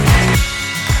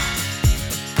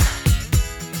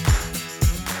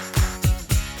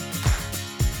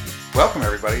Welcome,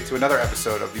 everybody, to another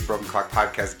episode of the Broken Clock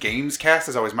Podcast Gamescast.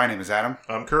 As always, my name is Adam.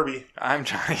 I'm Kirby. I'm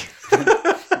Johnny.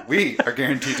 We are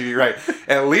guaranteed to be right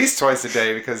at least twice a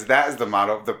day because that is the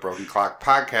motto of the Broken Clock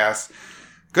Podcast.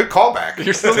 Good callback.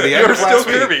 You're still, to the end you're of last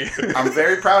still week. Kirby. I'm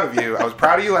very proud of you. I was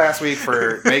proud of you last week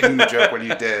for making the joke when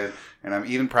you did, and I'm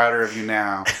even prouder of you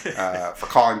now for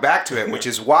calling back to it, which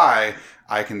is why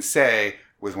I can say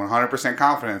with 100%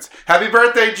 confidence, Happy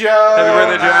birthday, Joe! Happy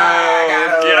birthday, Joe!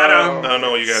 Got Get him! I don't know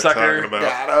what you guys Sucker. are talking about.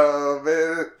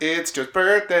 Got him. It's just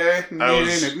birthday.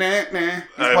 He's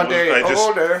one day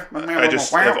older. I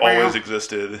just have always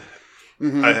existed.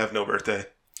 Mm-hmm. I have no birthday.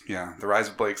 Yeah, the rise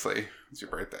of Blakesley. It's your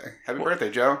birthday. Happy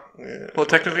birthday, Joe. Yeah. Well,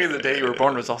 technically, the day you were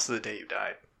born was also the day you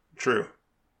died. True.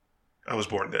 I was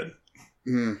born dead.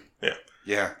 Mm. Yeah.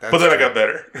 Yeah. That's But then true. I got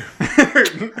better.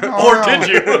 Or did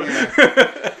you?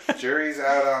 Yeah. Jury's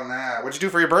out on that. What'd you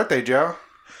do for your birthday, Joe?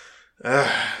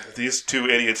 These two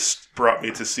idiots brought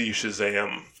me to see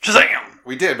Shazam. Shazam!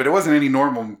 We did, but it wasn't any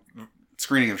normal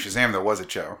screening of Shazam, though, was it,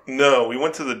 Joe? No, we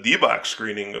went to the D-Box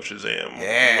screening of Shazam.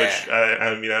 Yeah. Which,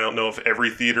 I mean, I don't know if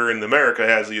every theater in America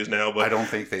has these now, but I don't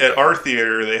think they at did. our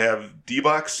theater, they have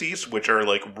D-Box seats, which are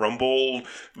like rumble,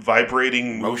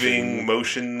 vibrating, moving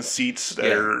motion seats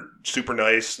that are super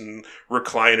nice, and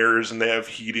recliners, and they have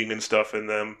heating and stuff in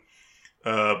them.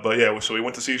 But yeah, so we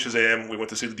went to see Shazam. We went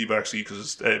to see the D-Box seat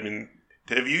because, I mean,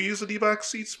 have you used the D-Box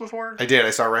seats before? I did. I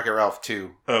saw Wreck-It Ralph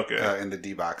 2 Okay. in the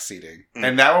D-Box seating. Mm.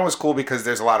 And that one was cool because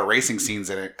there's a lot of racing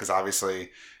scenes in it because obviously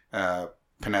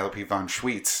Penelope von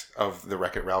Schweetz of the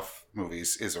Wreck-It Ralph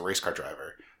movies is a race car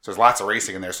driver. So there's lots of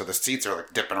racing in there. So the seats are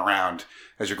like dipping around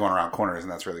as you're going around corners,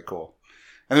 and that's really cool.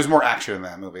 And there's more action in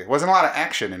that movie. There wasn't a lot of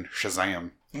action in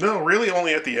Shazam. No, really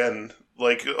only at the end.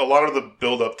 Like, a lot of the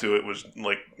build-up to it was,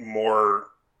 like, more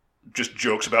just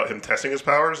jokes about him testing his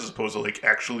powers as opposed to, like,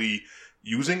 actually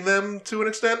using them to an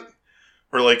extent.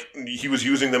 Or, like, he was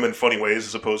using them in funny ways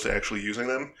as opposed to actually using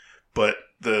them. But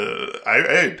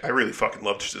I really fucking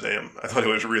loved Shazam. I thought it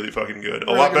was really fucking good.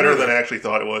 A lot better than I actually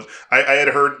thought it was. I had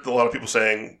heard a lot of people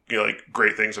saying, you know, like,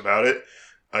 great things about it.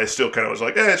 I still kind of was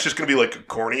like, it's just going to be, like,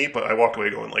 corny. But I walked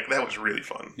away going, like, that was really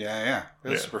fun. Yeah. It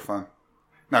was super fun.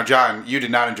 Now, John, you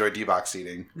did not enjoy D-Box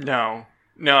seating. No,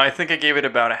 I think I gave it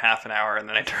about a half an hour and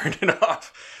then I turned it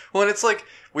off. Well, and it's like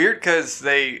weird because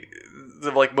the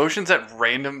like motion's at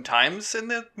random times in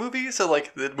the movie. So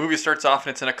like the movie starts off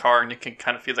and it's in a car and you can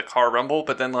kind of feel the car rumble,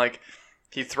 but then like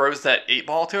he throws that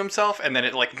 8-ball to himself and then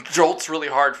it like jolts really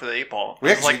hard for the 8-ball.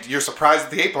 Actually, you're surprised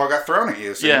that the 8-ball got thrown at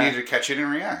you, so Yeah. you needed to catch it and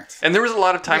react. And there was a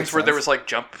lot of times Makes where there sense. was like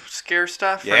jump scare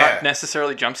stuff, or Yeah. not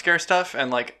necessarily jump scare stuff.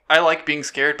 And like I like being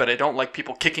scared, but I don't like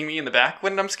people kicking me in the back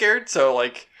when I'm scared. So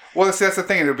like, Well, that's the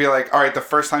thing. It would be like, all right, the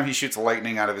first time he shoots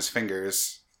lightning out of his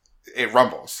fingers, it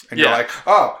rumbles. And you're Yeah. like,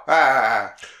 oh.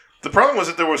 The problem was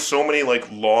that there was so many, like,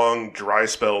 long, dry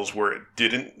spells where it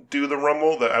didn't do the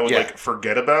rumble that I would, like,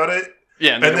 forget about it.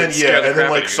 yeah, And then, it would scare the and then, crap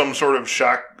out like, of you. some sort of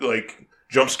shock, like,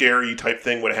 jump scary type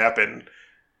thing would happen.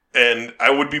 And I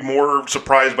would be more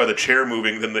surprised by the chair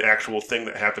moving than the actual thing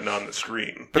that happened on the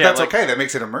screen. But Yeah, that's like- okay. That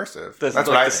makes it immersive. The, That's like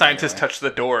what I the think, scientist anyway. touched the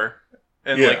door,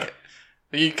 and Yeah. like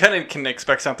you kind of can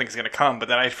expect something's going to come, but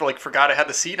then I forgot I had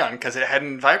the seat on because it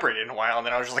hadn't vibrated in a while, and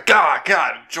then I was just like, God,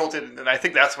 jolted, and I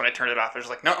think that's when I turned it off. I was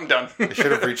like, no, I'm done. You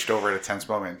should have reached over at a tense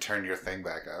moment and turned your thing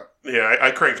back up. Yeah,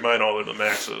 I cranked mine all to the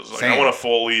maxes. Like, Same. I want to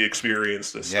fully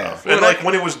experience this Yeah. stuff. Well, And, like, like-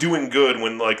 when it was doing good,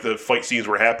 when, like, the fight scenes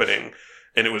were happening,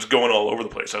 and it was going all over the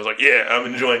place, I was like, yeah, I'm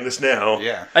enjoying this now.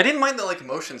 Yeah. I didn't mind the like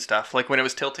motion stuff, like when it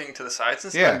was tilting to the sides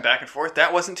and stuff, Yeah. and back and forth.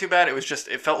 That wasn't too bad.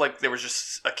 It felt like there was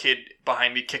just a kid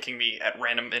behind me kicking me at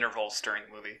random intervals during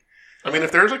the movie. I mean,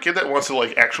 if there's a kid that wants to,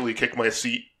 like, actually kick my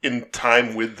seat in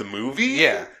time with the movie,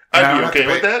 Yeah. I'd And I be don't have to okay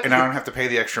pay- with that. And I don't have to pay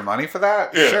the extra money for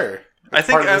that? Yeah. Sure. I It's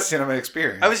think part of the cinema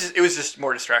experience. It was just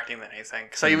more distracting than anything.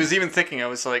 Because I was even thinking, I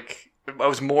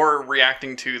was more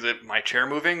reacting to my chair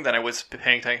moving than I was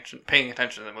paying attention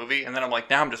to the movie. And then I'm like,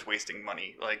 now I'm just wasting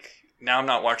money. Like, now I'm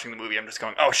not watching the movie. I'm just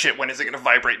going, oh shit, when is it going to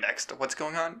vibrate next? What's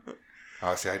going on?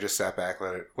 Oh, see, I just sat back,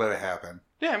 let it happen.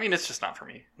 Yeah, I mean, it's just not for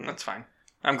me. That's fine.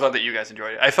 I'm glad that you guys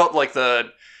enjoyed it. I felt like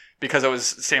because I was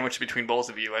sandwiched between both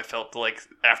of you, I felt like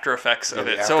after effects of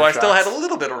Yeah, it. the So I still had a aftershocks.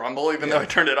 little bit of rumble, even though I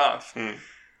turned it off.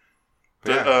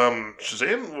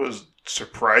 Shazam was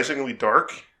surprisingly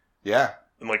dark Yeah.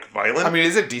 and, like, violent. I mean,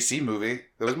 it's a DC movie.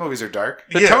 Those movies are dark.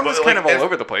 The tone was kind of all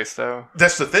over the place, though.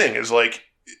 That's the thing, is, like,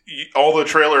 all the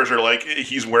trailers are like,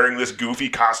 he's wearing this goofy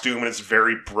costume and it's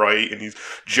very bright and he's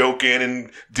joking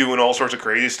and doing all sorts of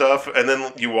crazy stuff. And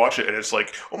then you watch it and it's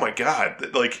like, oh my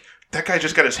God, like, that guy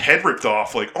just got his head ripped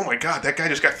off. Like, oh my god, that guy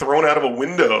just got thrown out of a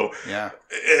window. Yeah.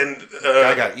 And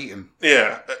guy got eaten.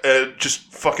 Yeah,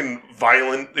 just fucking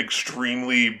violent,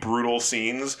 extremely brutal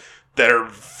scenes that are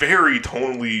very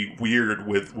tonally weird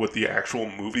with what the actual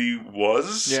movie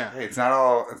was. Yeah, hey, it's not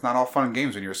all fun and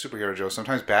games when you're a superhero, Joe.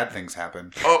 Sometimes bad things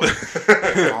happen. Oh,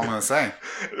 That's all I'm gonna say.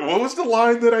 What was the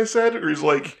line that I said? Or he's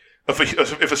like, if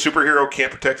a superhero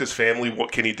can't protect his family,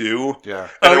 what can he do? Yeah.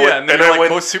 And then I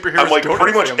went, most superheroes. I'm like, don't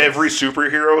pretty have much families. every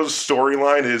superhero's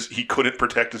storyline is he couldn't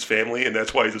protect his family, and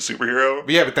that's why he's a superhero.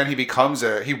 But yeah, but then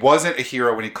he wasn't a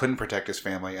hero when he couldn't protect his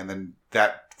family, and then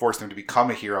that forced him to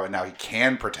become a hero, and now he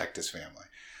can protect his family.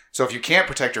 So if you can't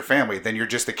protect your family, then you're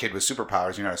just a kid with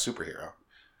superpowers. You're not a superhero.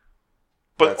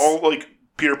 But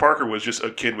Peter Parker was just a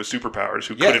kid with superpowers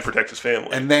who couldn't protect his family.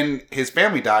 And then his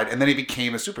family died, and then he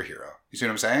became a superhero. You see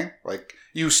what I'm saying? Like,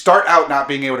 you start out not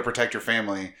being able to protect your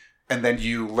family, and then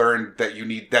you learn that you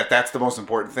need that's the most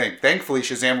important thing. Thankfully,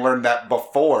 Shazam learned that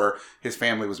before his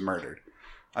family was murdered.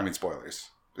 I mean, spoilers.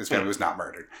 His family was not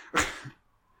murdered.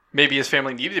 Maybe his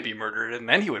family needed to be murdered, and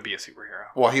then he would be a superhero.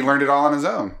 Well, he learned it all on his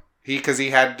own. Because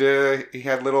he had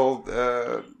little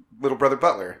brother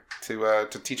Butler to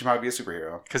teach him how to be a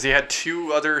superhero. Because he had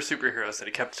two other superheroes that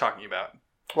he kept talking about.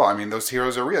 Well, I mean, those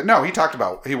heroes are real. No,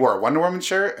 he wore a Wonder Woman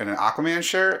shirt and an Aquaman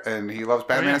shirt, and he loves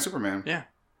Batman and Superman. Yeah.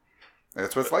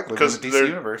 That's what it's like living in the DC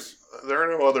universe. There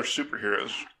are no other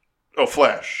superheroes. Oh,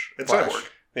 Flash and Cyborg.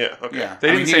 Yeah, okay. Yeah.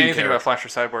 They didn't say anything about Flash or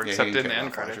Cyborg except in the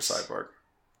end Flash credits. or Cyborg.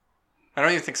 I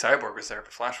don't even think Cyborg was there,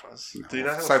 but Flash was. Did he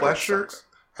not have Cyborg a Flash shirt?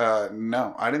 sucks.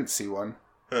 No, I didn't see one.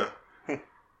 Huh.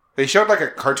 They showed like a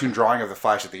cartoon drawing of the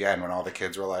Flash at the end when all the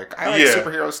kids were like, I like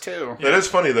superheroes too. That is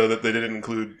funny, though, that they didn't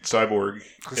include Cyborg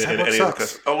in Cyborg any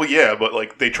sucks. of the... Oh, yeah, but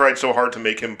like they tried so hard to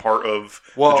make him part of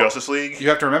the Justice League. You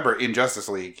have to remember, in Justice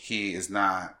League, he is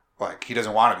not, like, he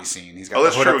doesn't want to be seen. He's got Oh, the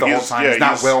that's hood true. up the whole time. He's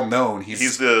not well known.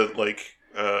 He's the, like...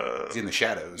 he's in the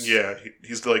shadows. Yeah,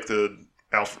 he's like the...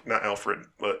 not Alfred,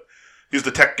 but he's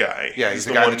the tech guy. Yeah, he's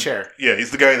the guy in the chair. Yeah,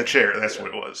 he's the guy in the chair. That's what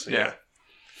it was. Yeah.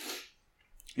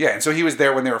 Yeah, and so he was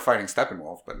there when they were fighting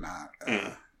Steppenwolf, but not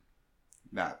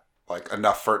like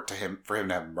enough for him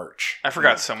to have merch. I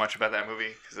forgot so much about that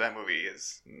movie because that movie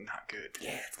is not good.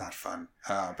 Yeah, it's not fun.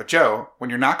 But Joe, when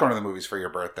you're not going to the movies for your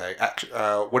birthday,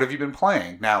 what have you been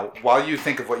playing? Now, while you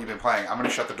think of what you've been playing, I'm going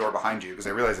to shut the door behind you because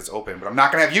I realize it's open, but I'm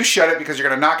not going to have you shut it because you're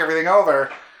going to knock everything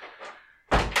over.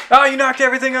 Oh, you knocked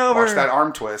everything over. Watch that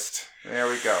arm twist. There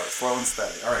we go. Slow and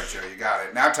steady. All right, Joe, you got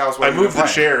it. Now tell us what I moved the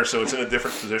chair so it's in a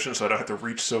different position so I don't have to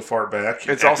reach so far back.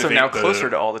 It's also now closer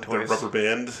to all the toys. The rubber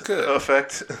band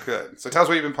effect. Good. So tell us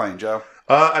what you've been playing, Joe.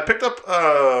 I picked up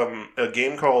a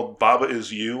game called Baba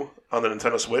Is You on the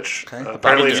Nintendo Switch. Okay.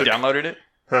 Apparently you downloaded it?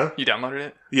 Huh? You downloaded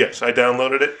it? Yes, I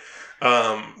downloaded it.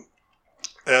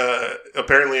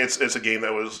 Apparently it's a game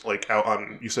that was like out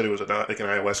on... You said it was like an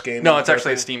iOS game? No, it's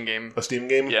actually a Steam game. A Steam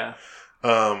game? Yeah.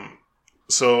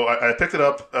 So I picked it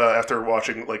up after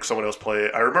watching like someone else play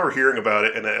it. I remember hearing about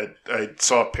it, and I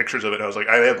saw pictures of it, and I was like,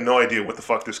 I have no idea what the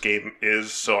fuck this game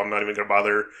is, so I'm not even going to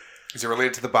bother. Is it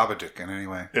related to the Babadook in any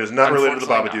way? It is not related to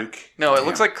the Unfortunately Babadook. No, it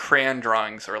looks like crayon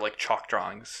drawings or like chalk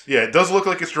drawings. Yeah, it does look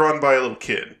like it's drawn by a little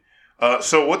kid.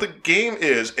 So what the game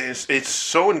is it's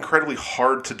so incredibly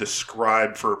hard to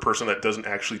describe for a person that doesn't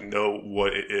actually know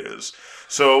what it is.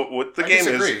 So what the game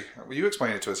is... Well, you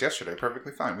explained it to us yesterday.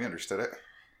 Perfectly fine. We understood it.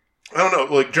 I don't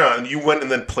know, like, John, you went and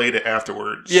then played it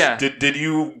afterwards. Yeah. Did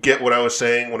you get what I was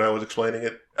saying when I was explaining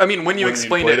it? I mean, when you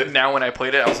explained played it, now when I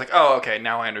played it, I was like, oh, okay,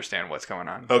 now I understand what's going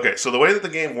on. Okay, so the way that the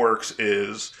game works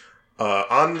is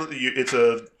it's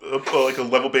like a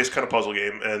level-based kind of puzzle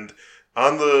game, and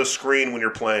on the screen when you're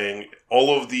playing,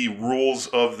 all of the rules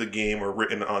of the game are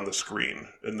written on the screen,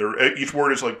 and each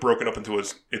word is like broken up into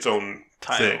its own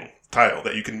tile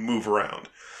that you can move around.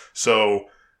 So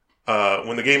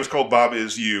when the game is called Bob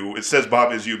Is You, it says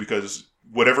Bob Is You because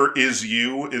whatever is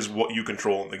you is what you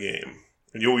control in the game.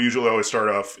 And you'll usually always start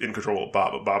off in control of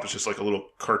Bob, but Bob is just like a little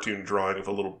cartoon drawing of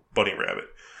a little bunny rabbit.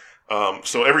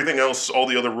 So everything else, all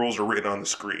the other rules are written on the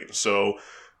screen. So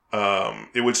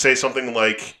it would say something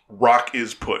like rock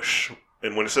is push.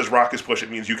 And when it says rock is push,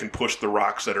 it means you can push the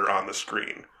rocks that are on the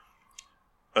screen.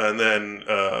 And then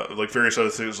like various other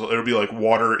things, it'll be like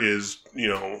water is,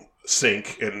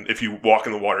 sink, and if you walk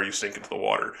in the water, you sink into the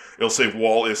water. It'll say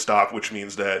wall is stop, which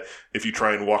means that if you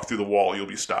try and walk through the wall, you'll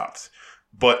be stopped.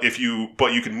 But you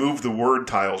can move the word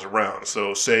tiles around.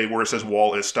 So say where it says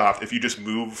wall is stopped, if you just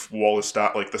move wall is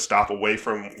stop, like the stop away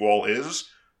from wall is,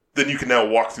 then you can now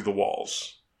walk through the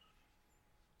walls.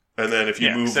 And then if you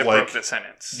move it like broke the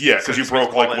sentence. yeah, because you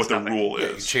broke like what the nothing. rule Yeah,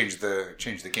 you is. change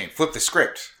the game, flip the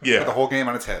script, Yeah. put the whole game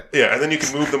on its head. Yeah, and then you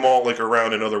can move them all like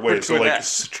around in other ways. So doing like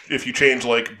that. if you change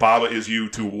like Baba is you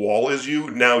to Wall is you,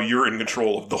 now you're in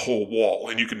control of the whole wall,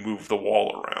 and you can move the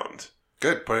wall around.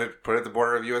 Good. Put it at the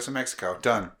border of U.S. and Mexico.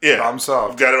 Done. Yeah, Problem I've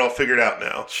solved. got it all figured out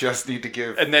now. Just need to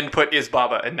give. And then put is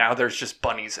Baba, and now there's just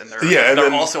bunnies, and they're Yeah, and they're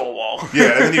then- also a wall.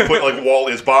 Yeah, and then you put like Wall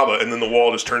is Baba, and then the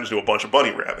wall just turns into a bunch of bunny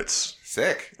rabbits.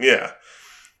 Sick. Yeah.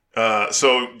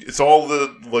 So it's all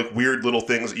the like weird little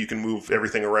things that you can move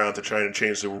everything around to try and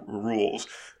change the rules.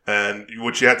 And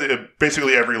what you have to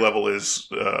basically every level is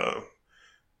You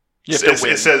have to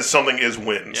win. it says something is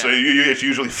win. Yeah. So it's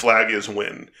usually flag is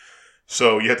win.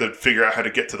 So you have to figure out how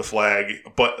to get to the flag,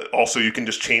 but also you can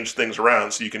just change things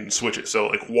around so you can switch it. So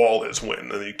like wall is win,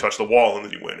 and then you touch the wall and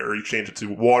then you win, or you change it to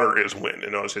water is win,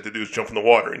 and all you have to do is jump in the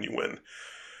water and you win.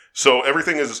 So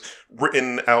everything is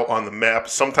written out on the map.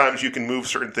 Sometimes you can move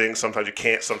certain things, sometimes you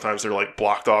can't. Sometimes they're like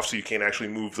blocked off, so you can't actually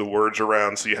move the words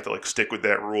around. So you have to like stick with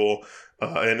that rule,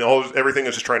 and everything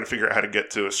is just trying to figure out how to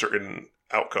get to a certain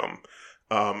outcome.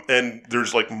 And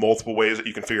there's like multiple ways that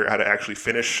you can figure out how to actually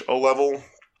finish a level,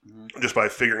 just by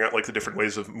figuring out like the different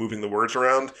ways of moving the words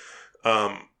around.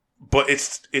 But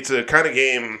it's a kind of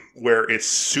game where it's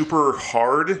super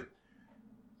hard.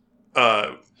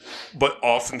 But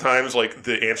oftentimes, like,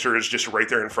 the answer is just right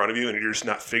there in front of you, and you're just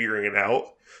not figuring it out.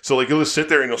 So, like, you'll just sit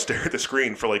there and you'll stare at the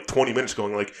screen for, like, 20 minutes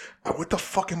going, like, what the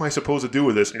fuck am I supposed to do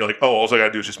with this? And you're like, oh, all I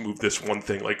gotta do is just move this one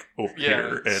thing, like, over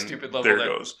here, and stupid level there it that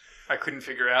goes. I couldn't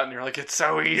figure out, and you're like, it's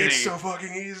so easy. It's so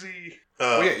fucking easy.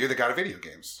 Oh yeah, you're the god of video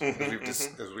games, Mhm,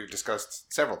 as we've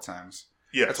discussed several times.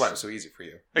 Yes. That's why it was so easy for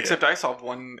you. Except I solved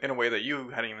one in a way that you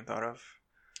hadn't even thought of.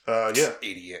 Yeah.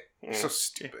 Idiot. Mm. So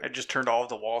stupid. I just turned all of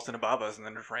the walls into Babas and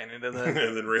then just ran into the...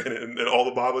 And then ran it, and all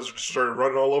the Babas just started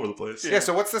running all over the place. Yeah.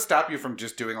 So what's to stop you from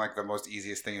just doing like the most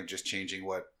easiest thing of just changing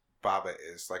what Baba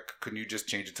is? Like, couldn't you just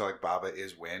change it to like Baba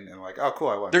is win and like, oh cool,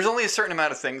 I won. There's only a certain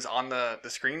amount of things on the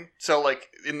screen. So like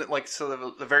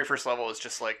the very first level is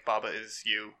just like Baba is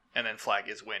you and then flag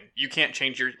is win. You can't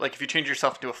change your if you change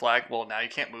yourself into a flag, well now you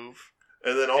can't move.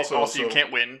 And then also you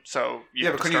can't win. So you yeah,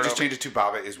 have but to couldn't you start just over. change it to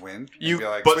Baba is win? And You- be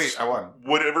like, but sweet, I won.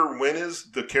 whatever win is,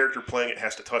 the character playing it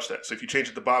has to touch that. So if you change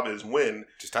it to Baba is win,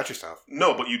 Just touch yourself.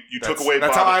 no, but you took away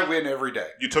That's Baba. how I win every day.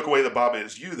 You took away the Baba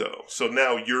is you, though. So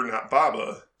now you're not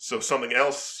Baba, so something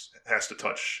else has to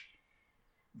touch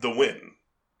the win.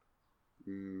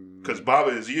 Because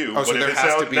Baba is you, Oh, so but there if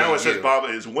has to it's be now a it says you. Baba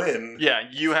is win, Yeah,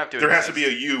 you have to. there has to be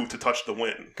exist. a you to touch the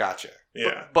win. Gotcha.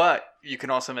 Yeah. But you can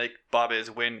also make Baba is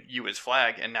win, you is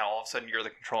flag, and now all of a sudden you're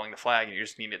controlling the flag, and you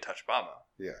just need to touch Baba.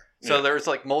 Yeah. So Yeah. there's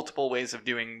like multiple ways of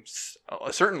doing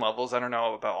certain levels. I don't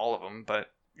know about all of them, but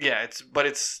yeah, it's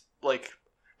like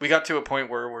we got to a point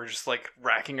where we're just like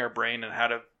racking our brain on how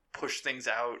to push things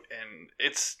out, and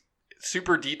it's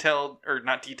super detailed, or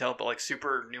not detailed, but like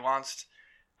super nuanced,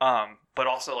 but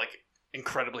also like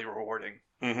incredibly rewarding.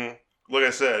 Mm-hmm. Like I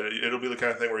said, it'll be the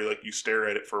kind of thing where you stare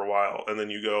at it for a while, and then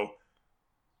you go,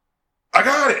 I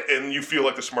got it! And you feel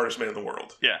like the smartest man in the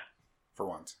world. Yeah, For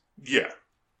once. Yeah.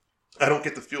 I don't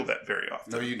get to feel that very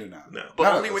often. No, you do not. No. but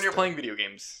None of only us when you're do. playing video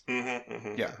games. Mm-hmm,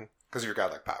 mm-hmm. Yeah. Because of your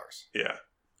godlike powers. Yeah.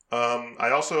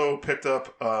 I also picked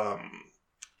up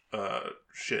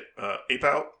Ape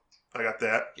Out. I got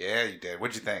that. Yeah, you did.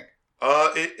 What'd you think?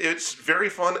 It's very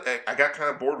fun. I got kind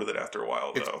of bored with it after a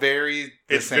while, though. It's very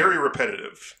It's very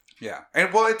repetitive. Yeah.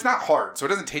 And well, it's not hard, so it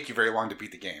doesn't take you very long to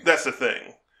beat the game. That's the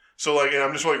thing. So, like, and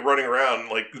I'm just, like, running around,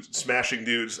 like, smashing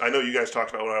dudes. I know you guys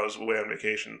talked about when I was away on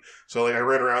vacation. So, like, I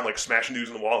ran around, like, smashing dudes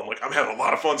in the wall. I'm like, I'm having a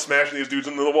lot of fun smashing these dudes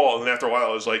into the wall. And then after a while,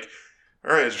 I was like,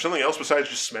 all right, is there something else besides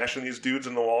just smashing these dudes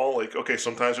in the wall? Like, okay,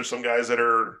 sometimes there's some guys that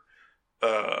are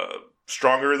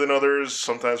stronger than others.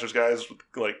 Sometimes there's guys with,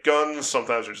 like, guns.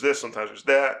 Sometimes there's this. Sometimes there's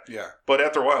that. Yeah. But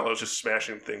after a while, I was just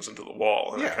smashing things into the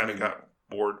wall. And Yeah, I kind I of mean- got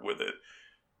bored with it.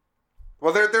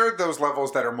 Well, there are those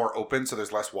levels that are more open, so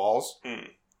there's less walls. Mm.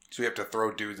 So you have to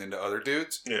throw dudes into other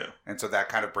dudes. Yeah. And so that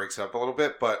kind of breaks it up a little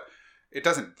bit, but it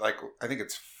doesn't, like, I think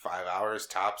it's 5 hours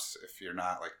tops if you're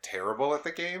not, like, terrible at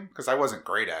the game. Because I wasn't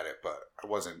great at it, but I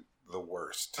wasn't the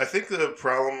worst. I think the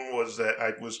problem was that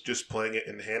I was just playing it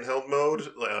in handheld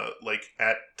mode, like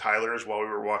at Tyler's while we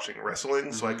were watching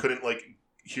wrestling, so I Mhm. couldn't like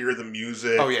hear the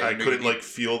music. Oh, yeah, I you know, couldn't you need- like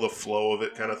feel the flow of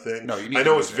it, kind of thing. No, you need I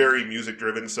know the it's music. very music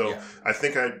driven, so Yeah. I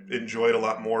think I enjoyed a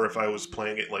lot more if I was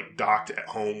playing it like docked at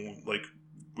home, like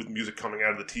with music coming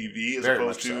out of the TV as Very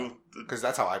opposed much to. so. Because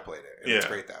that's how I played it. And It's Yeah.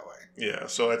 great that way. Yeah,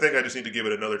 so I think I just need to give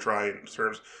it another try in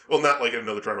terms. Well, not like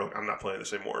another try. Like I'm not playing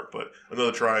this anymore, but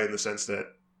another try in the sense that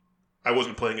I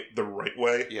wasn't playing it the right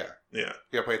way. Yeah. Yeah.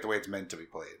 You gotta play it the way it's meant to be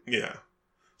played. Yeah.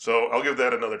 So I'll give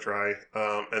that another try.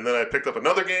 And then I picked up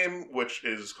another game, which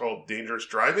is called Dangerous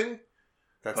Driving.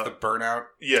 That's the Burnout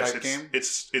type game?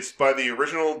 It's by the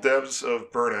original devs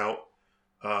of Burnout.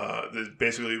 They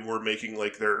basically were making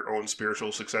like their own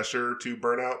spiritual successor to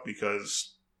Burnout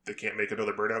because they can't make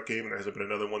another Burnout game, and there hasn't been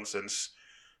another one since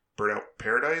Burnout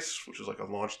Paradise, which was like a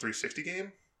launch 360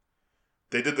 game.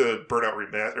 They did the Burnout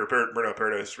Burnout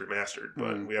Paradise remastered,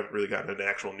 but we haven't really gotten an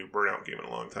actual new Burnout game in a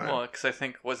long time. Well, because I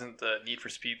think wasn't the Need for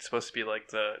Speed supposed to be like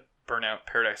the Burnout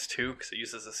Paradise 2 because it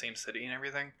uses the same city and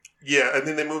everything? Yeah, and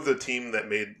then they moved the team that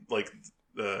made like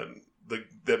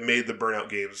that made the Burnout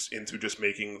games into just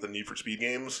making the Need for Speed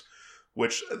games,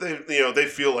 which they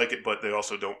feel like it, but they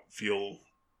also don't feel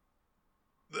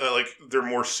like they're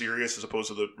more serious as opposed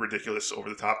to the ridiculous, over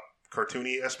the top,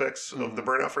 cartoony aspects of the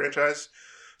Burnout franchise.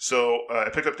 So I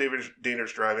picked up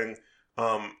Dangerous Driving.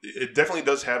 It definitely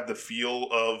does have the feel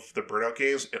of the Burnout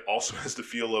games. It also has the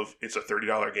feel of it's a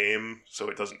 $30 game, so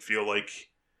it doesn't feel like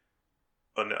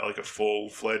a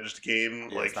full-fledged game.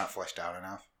 Yeah, like it's not fleshed out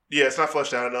enough. Yeah, it's not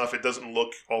fleshed out enough. It doesn't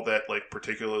look all that like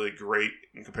particularly great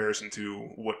in comparison to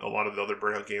what a lot of the other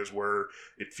Burnout games were.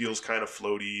 It feels kind of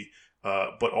floaty,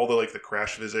 but all the like the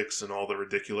crash physics and all the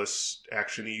ridiculous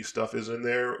action-y stuff is in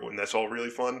there, and that's all really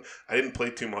fun. I didn't play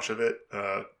too much of it,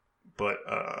 but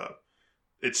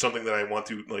it's something that I want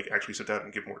to like actually sit down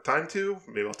and give more time to.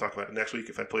 Maybe I'll talk about it next week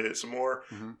if I play it some more.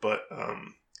 Mm-hmm. But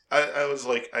I was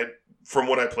like, from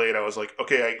what I played, I was like,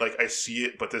 okay, I see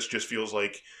it, but this just feels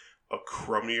like a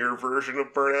crummier version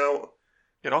of Burnout.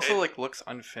 It also like looks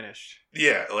unfinished.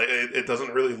 Yeah, like it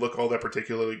doesn't really look all that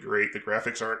particularly great. The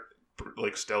graphics aren't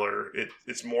like stellar.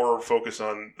 It's more focused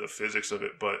on the physics of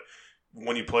it, but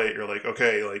when you play it, you're like,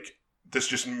 okay, like this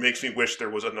just makes me wish there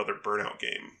was another Burnout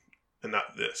game and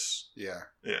not this. Yeah.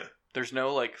 There's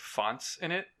no like fonts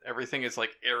in it. Everything is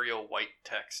like Arial white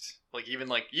text. Like even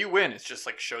like you win, it's just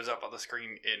like shows up on the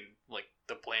screen in like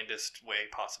the blandest way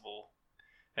possible.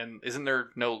 And isn't there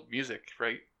no music,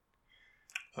 right?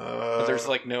 But there's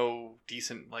like no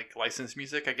decent like licensed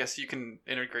music. I guess you can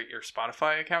integrate your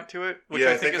Spotify account to it, which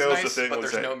I think is nice. But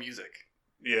there's no music.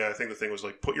 Yeah, I think the thing was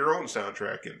like put your own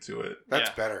soundtrack into it. That's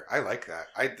better. I like that.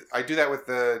 I do that with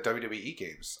the WWE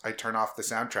games. I turn off the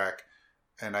soundtrack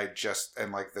and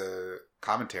like the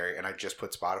commentary, and I just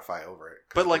put Spotify over it.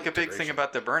 But like a big thing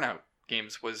about the Burnout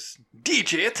games was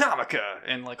DJ Atomica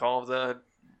and like all of the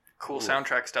cool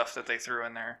soundtrack stuff that they threw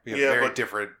in there. We have very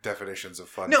different definitions of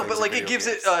fun. No, but like it gives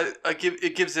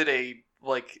it a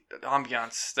like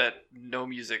ambiance that no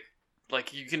music.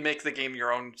 Like you can make the game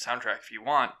your own soundtrack if you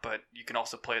want, but you can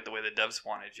also play it the way the devs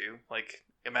wanted you. Like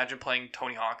imagine playing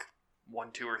Tony Hawk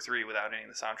 1, 2, or 3 without any of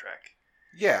the soundtrack.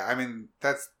 Yeah, I mean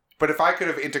that's. But if I could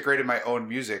have integrated my own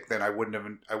music, then I wouldn't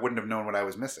have known what I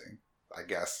was missing, I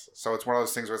guess. So it's one of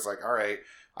those things where it's like, all right,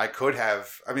 I could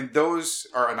have. I mean, those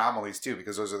are anomalies too,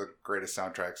 because those are the greatest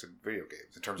soundtracks in video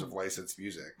games in terms of licensed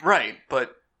music. Right,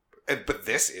 but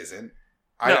this isn't.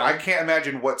 No. I can't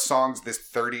imagine what songs this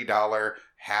 $30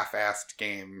 half-assed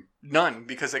game. None,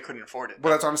 because they couldn't afford it.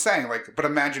 Well, that's what I'm saying. Like, but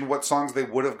imagine what songs they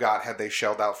would have got had they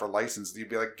shelled out for license. You'd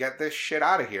be like, get this shit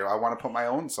out of here. I want to put my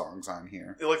own songs on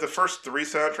here. Like the first 3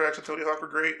 soundtracks of Tony Hawk were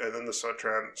great, and then the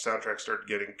soundtrack started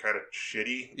getting kind of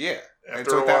shitty. Yeah, and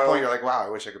so at that point, you're like, wow, I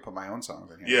wish I could put my own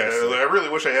songs in here. Yeah, I really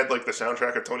wish I had like the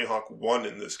soundtrack of Tony Hawk 1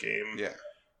 in this game. Yeah,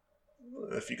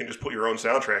 if you can just put your own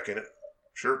soundtrack in it.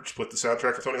 Sure, just put the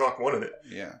soundtrack for Tony Hawk 1 in it.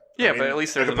 Yeah. Yeah, but at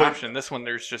least there's an option. This one,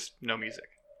 there's just no music.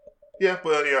 Yeah,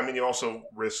 but I mean, you also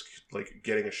risk like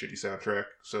getting a shitty soundtrack.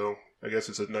 So I guess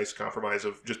it's a nice compromise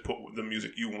of just put the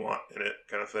music you want in it,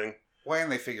 kind of thing. Well,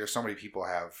 and they figure so many people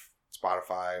have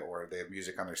Spotify or they have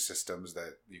music on their systems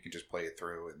that you can just play it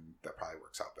through, and that probably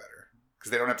works out better because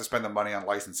they don't have to spend the money on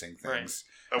licensing things.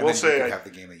 Right. I will say, you can have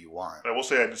the game that you want. I will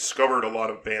say, I discovered a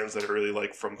lot of bands that I really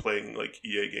like from playing like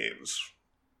EA games.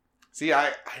 See,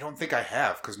 I don't think I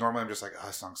have, because normally I'm just like, oh,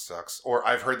 this song sucks. Or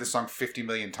I've heard this song 50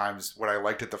 million times. When I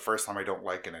liked it the first time, I don't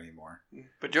like it anymore.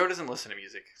 But Joe doesn't listen to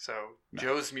music, so no.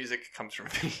 Joe's music comes from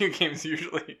video games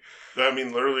usually. I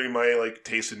mean, literally, my like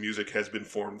taste in music has been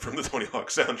formed from the Tony Hawk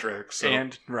soundtrack. So.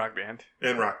 And Rock Band.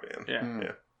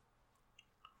 Yeah.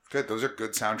 Good. Those are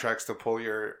good soundtracks to pull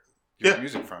your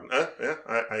music from. Yeah,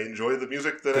 I enjoy the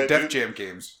music that I do. The Def Jam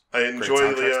games. I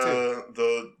enjoy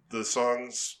the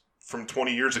songs from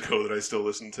 20 years ago that I still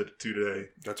listen to today.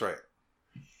 That's right.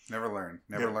 Never learn.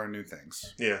 Never learn new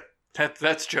things. Yeah.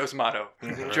 That's Joe's motto.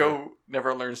 Joe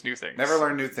never learns new things. Never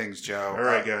learn new things, Joe. All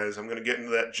right, guys. I'm going to get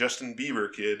into that Justin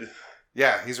Bieber kid.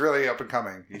 Yeah, he's really up and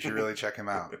coming. You should really check him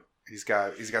out. He's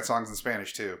got songs in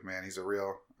Spanish too, man. He's a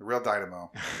real dynamo.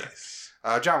 Nice.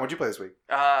 John, what'd you play this week?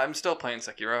 I'm still playing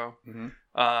Sekiro.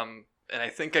 Mm-hmm. and I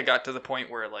think I got to the point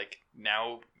where like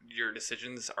now your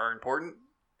decisions are important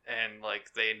and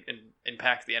like they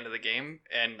impact the end of the game.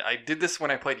 And I did this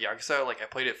when I played Yakuza. Like I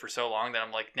played it for so long that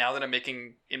I'm like, now that I'm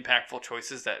making impactful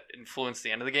choices that influence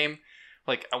the end of the game,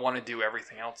 like I want to do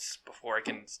everything else before I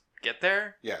can get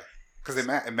there. Yeah. Because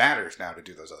it matters now to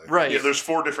do those other things. Right. Yeah, there's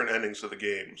 4 different endings to the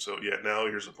game. So, yeah, now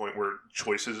here's the point where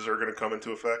choices are going to come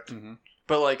into effect. Mm-hmm.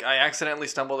 But, like, I accidentally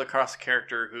stumbled across a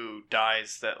character who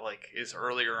dies that, like, is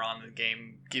earlier on in the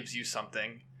game, gives you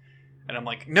something. And I'm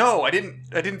like, no, I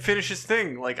didn't finish his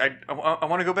thing. Like, I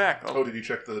want to go back. Oh, did you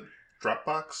check the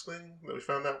Dropbox thing that we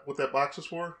found out what that box is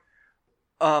for?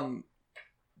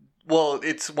 Well,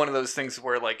 it's one of those things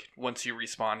where, like, once you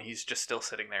respawn, he's just still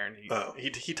sitting there, and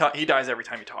he dies every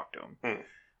time you talk to him.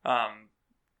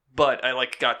 But I,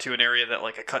 like, got to an area that,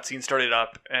 like, a cutscene started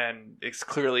up, and it's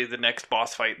clearly the next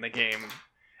boss fight in the game.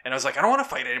 And I was like, I don't want to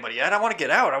fight anybody yet. I want to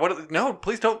get out. No,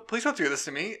 please don't do this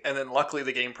to me. And then luckily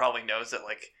the game probably knows that,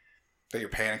 like, that you're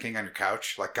panicking on your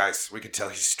couch. Like, guys, we can tell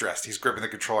he's stressed. He's gripping the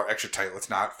controller extra tight. Let's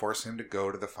not force him to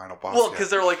go to the final boss. Well, because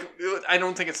they're like, I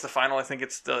don't think it's the final. I think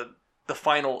it's the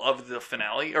final of the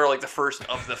finale, or like the first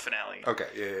of the finale. Okay,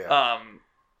 yeah.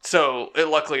 So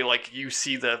luckily, like, you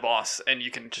see the boss and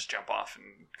you can just jump off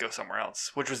and go somewhere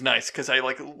else, which was nice because I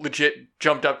like legit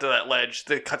jumped up to that ledge.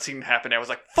 The cutscene happened. I was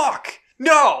like, "Fuck,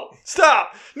 no,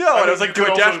 stop, no!" And I was like, "Do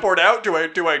I dashboard out? Do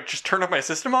I just turn off my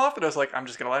system off?" And I was like, "I'm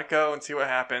just gonna let it go and see what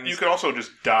happens." You could also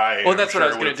just die. Well, that's what I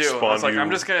was gonna do. I was like,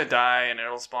 "I'm just gonna die, and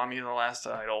it'll spawn me in the last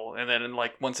idol." And then,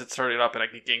 like, once it started up and I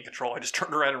could gain control, I just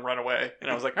turned around and run away.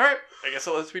 And I was like, "All right, I guess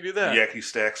it lets me do that." Yaki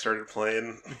Stack started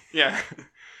playing. Yeah.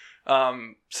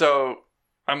 So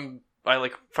I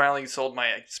like finally sold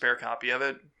my spare copy of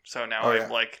it. So now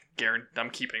I'm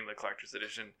keeping the collector's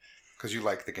edition. Because you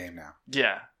like the game now.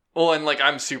 Yeah. Well, and like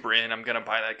I'm super in. I'm gonna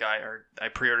buy that guy, or I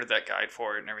pre-ordered that guide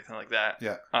for it and everything like that.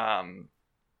 Yeah.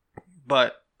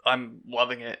 But I'm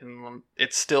loving it, and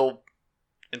it's still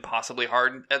impossibly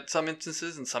hard at some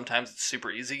instances, and sometimes it's super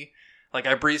easy. Like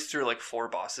I breezed through like 4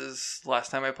 bosses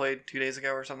last time I played 2 days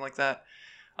ago or something like that.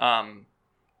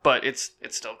 But it's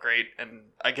still great, and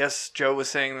I guess Joe was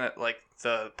saying that like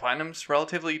the platinum's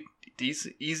relatively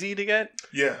easy to get.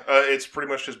 Yeah, it's pretty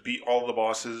much just beat all the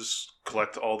bosses,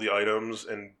 collect all the items,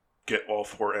 and get all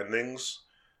 4 endings.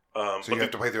 So you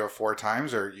have to play through it 4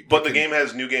 times, or the game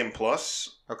has New Game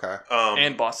Plus. Okay,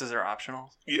 and bosses are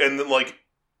optional. And then like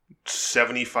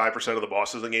 75% of the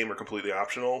bosses in the game are completely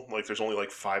optional. Like there's only like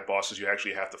 5 bosses you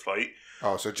actually have to fight.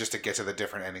 Oh, so just to get to the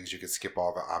different endings, you could skip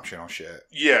all the optional shit.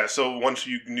 Yeah, so once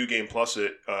you New Game Plus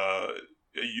it,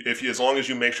 as long as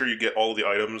you make sure you get all of the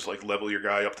items, like level your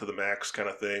guy up to the max kind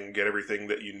of thing, get everything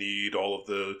that you need, all of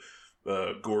the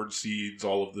gourd seeds,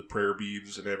 all of the prayer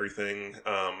beads and everything,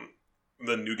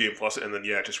 then New Game Plus it, and then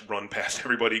just run past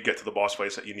everybody, get to the boss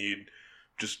fights that you need,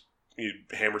 just you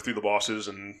hammer through the bosses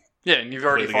and... Yeah, and you've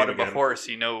already fought it before,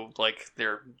 so you know like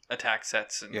their attack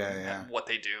sets and what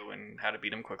they do and how to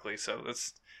beat them quickly. So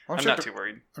I'm not too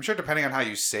worried. I'm sure depending on how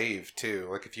you save too,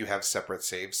 like if you have separate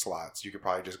save slots, you could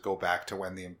probably just go back to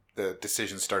when the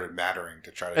decisions started mattering to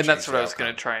try to. And that's what I was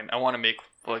going to try, and I want to make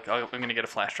like I'm going to get a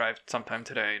flash drive sometime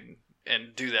today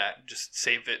and do that. Just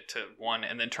save it to 1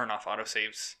 and then turn off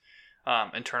autosaves,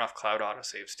 and turn off cloud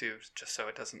autosaves too, just so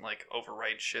it doesn't like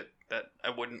overwrite shit that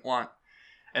I wouldn't want.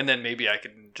 And then maybe I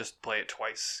can just play it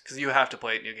twice. Because you have to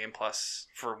play it New Game Plus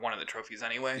for one of the trophies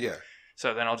anyway. Yeah.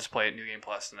 So then I'll just play it New Game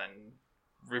Plus and then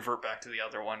revert back to the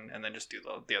other one and then just do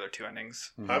the other 2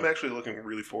 endings. Mm-hmm. I'm actually looking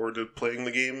really forward to playing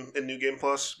the game in New Game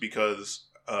Plus because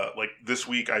like this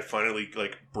week I finally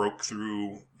like broke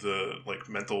through the like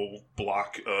mental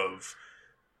block of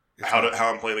how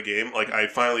I'm playing the game. Like I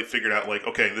finally figured out like,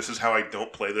 okay, this is how I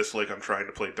don't play this like I'm trying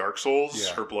to play Dark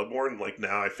Souls or Bloodborne. Like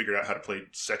now I figured out how to play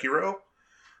Sekiro.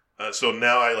 So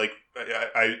now I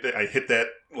hit that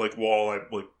like wall. I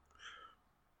like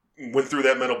went through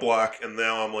that mental block, and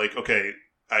now I'm like, okay.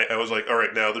 I was like, all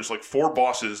right, now there's like 4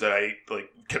 bosses that I like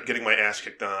kept getting my ass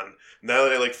kicked on. Now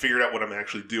that I like figured out what I'm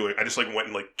actually doing, I just like went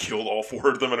and like killed all 4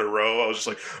 of them in a row. I was just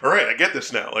like, all right, I get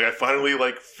this now. Like I finally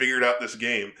like figured out this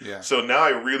game. Yeah. So now I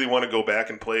really want to go back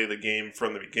and play the game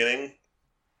from the beginning,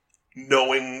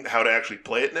 knowing how to actually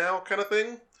play it now, kind of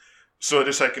thing. So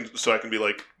I can be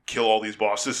like kill all these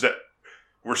bosses that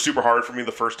were super hard for me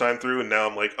the first time through, and now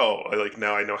I'm like,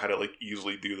 now I know how to like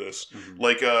easily do this. Mm-hmm.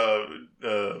 Like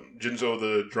Jinzo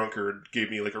the Drunkard gave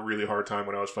me like a really hard time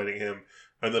when I was fighting him,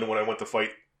 and then when I went to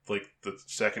fight like the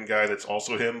second guy that's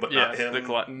also him but not him, the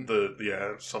Glutton,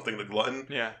 the Glutton,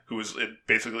 who is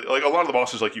basically like a lot of the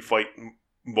bosses like you fight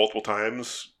multiple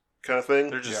times kind of thing.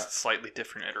 They're just slightly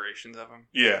different iterations of him.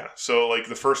 Yeah, so like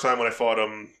the first time when I fought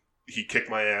him, he kicked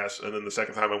my ass, and then the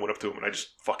second time I went up to him and I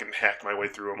just fucking hacked my way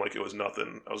through him like it was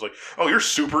nothing. I was like, oh, you're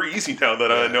super easy now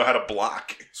that I know how to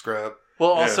block. Scrub.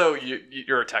 Well, Yeah. also,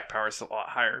 your attack power is a lot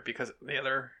higher because of the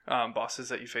other bosses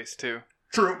that you face, too.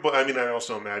 True, but I mean, I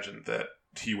also imagined that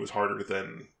he was harder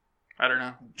than I don't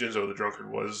know. Jinzo the Drunkard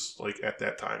was, like, at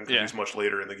that time, because Yeah. he's much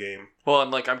later in the game. Well,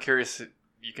 and, like, I'm curious,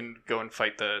 you can go and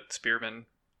fight the Spearman,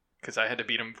 because I had to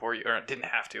beat him for you, or I didn't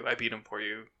have to, I beat him for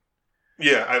you.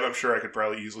 Yeah, I'm sure I could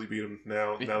probably easily beat him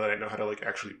now that I know how to, like,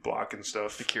 actually block and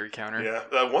stuff. The Kiri counter.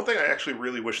 Yeah. One thing I actually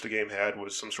really wish the game had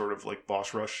was some sort of, like,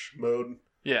 boss rush mode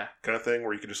Yeah. kind of thing,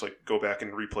 where you could just, like, go back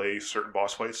and replay certain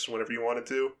boss fights whenever you wanted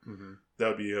to. Mm-hmm. That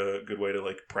would be a good way to,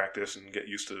 like, practice and get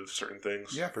used to certain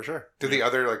things. Yeah, for sure. Did the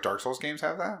other like Dark Souls games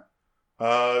have that?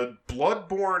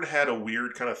 Bloodborne had a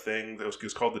weird kind of thing that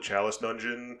was called the Chalice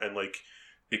Dungeon, and, like,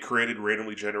 it created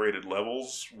randomly generated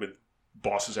levels with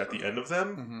bosses at the end of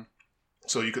them. Mm-hmm.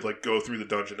 So you could, like, go through the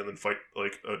dungeon and then fight,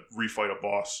 like, refight a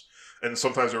boss. And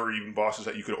sometimes there were even bosses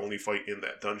that you could only fight in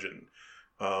that dungeon.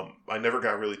 I never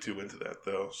got really too into that,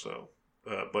 though. So,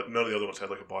 but none of the other ones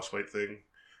had, like, a boss fight thing.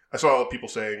 I saw people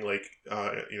saying, like,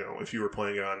 if you were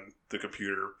playing it on the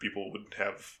computer, people would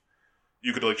have...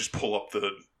 You could, like, just pull up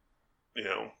the,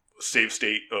 save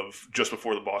state of just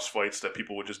before the boss fights, that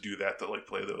people would just do that to, like,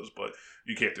 play those. But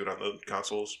you can't do it on the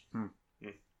consoles.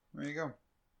 There you go.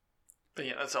 But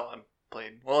yeah, that's all I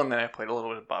played. Well, and then I played a little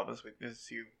bit of Baba's with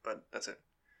you, but that's it.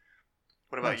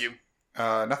 What about Nice. you?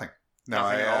 Nothing. No,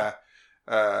 Nothing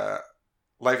at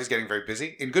life is getting very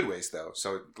busy in good ways, though,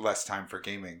 so less time for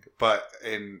gaming. But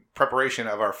in preparation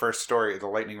of our first story, the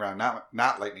lightning round,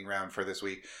 not lightning round for this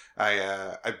week,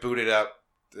 I booted up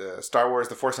Star Wars: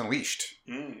 The Force Unleashed,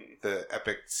 the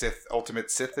Epic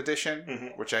Ultimate Sith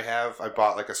Edition, which I have. I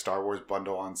bought like a Star Wars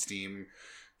bundle on Steam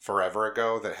forever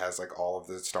ago that has like all of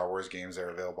the Star Wars games that are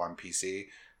available on PC,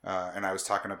 and I was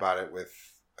talking about it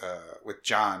with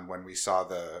John when we saw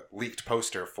the leaked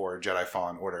poster for Jedi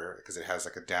Fallen Order, because it has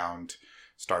like a downed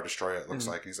Star Destroyer, it looks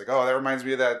like. And he's like, oh, that reminds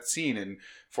me of that scene in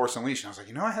Force Unleashed. And I was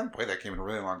like, I haven't played that game in a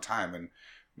really long time. And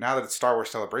now that it's Star Wars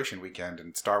Celebration weekend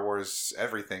and Star Wars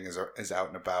everything is out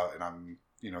and about, and I'm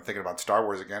thinking about Star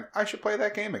Wars again, I should play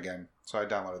that game again. So I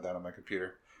downloaded that on my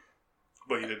computer.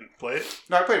 But you didn't play it?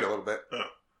 No, I played it a little bit. Oh.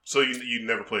 So you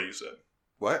never played, you said?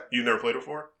 What? You never played it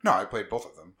before? No, I played both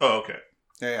of them. Oh, okay.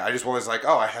 Yeah, I just was like,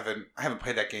 I haven't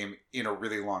played that game in a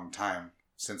really long time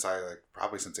since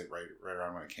probably since it right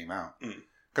around when it came out.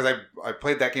 Because I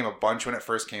played that game a bunch when it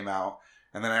first came out,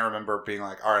 and then I remember being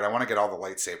like, all right, I want to get all the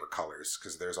lightsaber colors,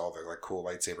 because there's all the like cool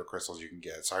lightsaber crystals you can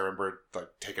get. So I remember like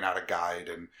taking out a guide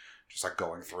and just like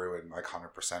going through and like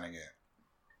 100%ing it.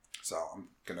 So I'm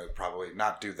gonna probably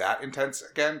not do that intense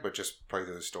again, but just play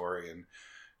through the story and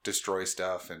destroy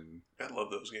stuff. And I love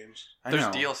those games. There's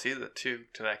DLC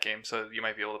to that game, so you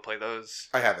might be able to play those.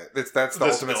 I have it. That's the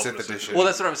Ultimate Sith Edition. Well,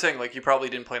 that's what I'm saying. Like, you probably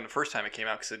didn't play them the first time it came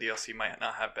out because the DLC might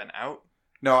not have been out.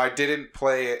 No, I didn't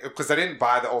play it because I didn't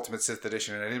buy the Ultimate Sith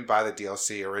Edition and I didn't buy the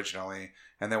DLC originally.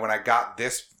 And then when I got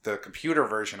the computer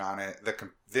version on it,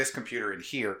 this computer in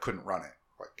here couldn't run it.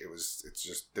 Like it's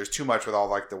just, there's too much with all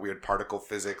like the weird particle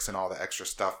physics and all the extra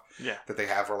stuff that they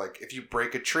have, where like if you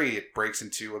break a tree, it breaks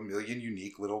into a million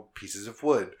unique little pieces of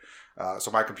wood.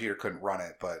 So my computer couldn't run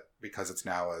it, but because it's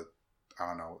now a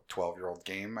 12-year-old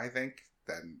game, I think,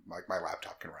 then like my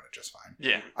laptop can run it just fine.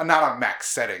 Yeah. I'm not on max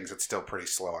settings. It's still pretty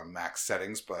slow on max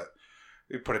settings, but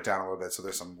we put it down a little bit, so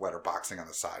there's some letterboxing on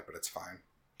the side, but it's fine.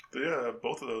 Yeah,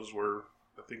 both of those were,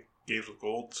 I think, games with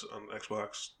gold on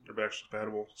Xbox. They're backwards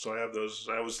compatible, so I have those.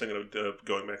 I was thinking of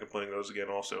going back and playing those again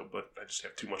also, but I just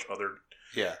have too much other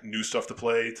new stuff to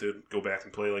play to go back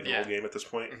and play like an old game at this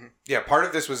point. Mm-hmm. Yeah, part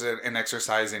of this was an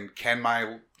exercise in can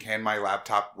my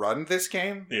laptop run this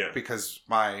game? Yeah. Because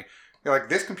like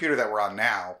this computer that we're on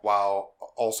now, while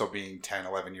also being 10,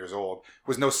 11 years old,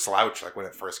 was no slouch like when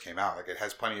it first came out. Like it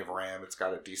has plenty of RAM, it's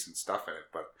got a decent stuff in it,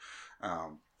 but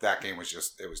that game was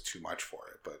it was too much for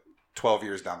it. But 12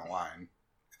 years down the line,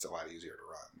 it's a lot easier to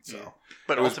run. So,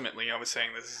 but ultimately, I was saying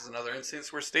this is another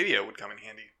instance where Stadia would come in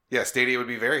handy. Yeah, Stadia would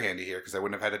be very handy here because I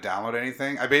wouldn't have had to download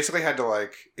anything. I basically had to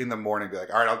like in the morning be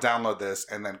like, all right, I'll download this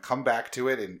and then come back to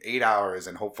it in 8 hours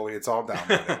and hopefully it's all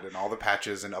downloaded and all the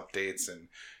patches and updates, and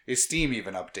is Steam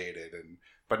even updated?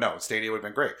 But no, Stadia would have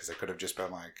been great because I could have just been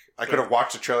like, I could have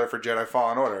watched the trailer for Jedi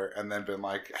Fallen Order and then been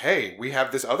like, hey, we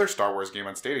have this other Star Wars game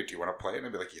on Stadia. Do you want to play it? And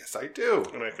I'd be like, yes, I do.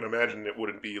 And I can imagine it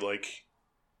wouldn't be like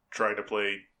trying to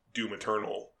play Doom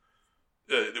Eternal.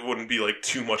 It wouldn't be like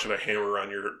too much of a hammer on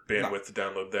your bandwidth to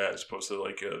download that, as opposed to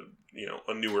like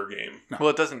a newer game. No. Well,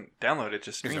 it doesn't download; it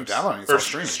just streams. It's no downloading. It's Or all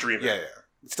streaming. streaming. Yeah.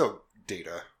 It's still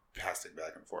data. passing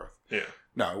back and forth. Yeah.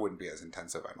 No, it wouldn't be as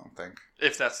intensive, I don't think.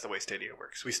 If that's the way Stadia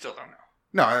works, we still don't know.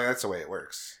 No, that's the way it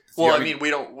works. Well, I mean, we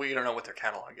don't know what their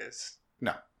catalog is.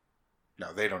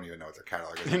 No, they don't even know what their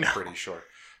catalog is. No. I'm pretty sure.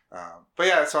 But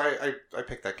yeah, so I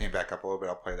picked that game back up a little bit.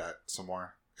 I'll play that some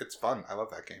more. It's fun. I love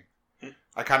that game.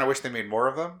 I kind of wish they made more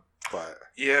of them, but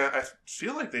Yeah, I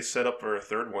feel like they set up for a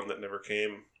third one that never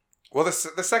came. well, the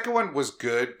second one was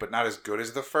good, but not as good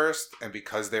as the first. And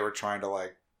because they were trying to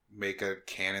like make a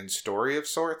canon story of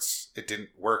sorts, it didn't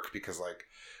work because like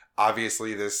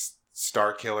obviously this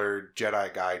Star Killer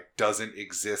Jedi guy doesn't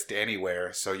exist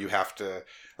anywhere. So you have to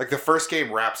like the first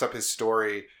game wraps up his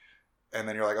story. And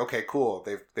then you're like, okay, cool.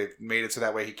 They've made it so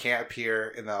that way he can't appear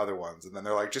in the other ones. And then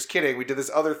they're like, just kidding. We did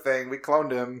this other thing. We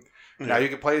cloned him. Now you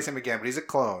can play as him again, but he's a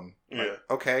clone. Yeah. Like,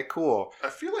 okay, cool. I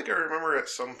feel like I remember at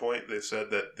some point they said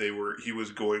that he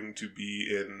was going to be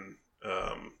in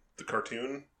the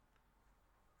cartoon.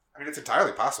 I mean, it's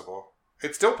entirely possible.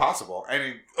 It's still possible. I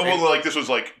mean, Like this was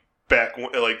like back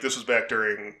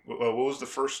during what was the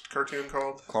first cartoon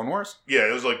called? Clone Wars? Yeah,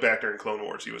 it was like back during Clone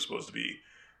Wars. He was supposed to be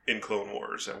in Clone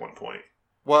Wars at one point.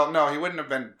 Well, no, he wouldn't have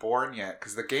been born yet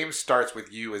because the game starts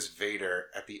with you as Vader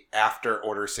at the after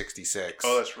Order 66.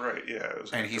 Oh, that's right. Yeah, it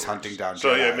was And he's afterwards. hunting down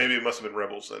So Jedi. yeah, maybe it must have been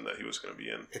Rebels then that he was going to be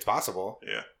in. It's possible.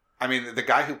 Yeah, I mean, the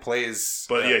guy who plays...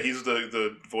 but yeah, he's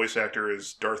the voice actor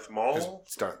is Darth Maul.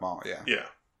 It's Darth Maul, yeah. Yeah.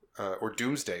 Or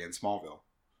Doomsday in Smallville.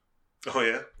 Oh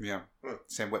yeah. Yeah. Huh.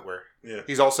 Sam Witwer. Yeah.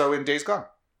 He's also in Days Gone.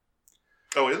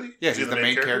 Oh, is he? Yeah, Is he's he the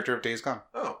main character of Days Gone.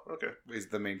 Oh, okay. He's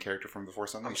the main character from The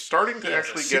Force I'm Unleashed. starting to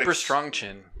actually get super strong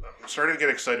chin. I'm starting to get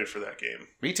excited for that game.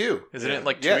 Me too. Isn't Yeah. it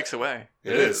like 2 Yeah. weeks away?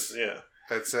 It is. Yeah.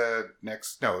 It's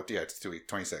next... No, yeah, it's 2 weeks.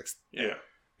 26th. Yeah.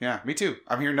 Yeah, me too.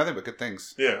 I'm hearing nothing but good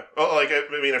things. Yeah. Oh, like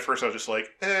I mean, at first I was just like,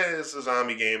 it's a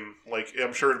zombie game. Like,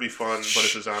 I'm sure it'll be fun, but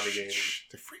it's a zombie game.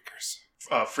 The freakers.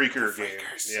 Freaker The game.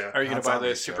 freakers. Yeah. Are you going Not to buy the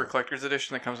zombies, Super Joe. Collector's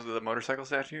Edition that comes with the motorcycle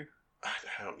statue?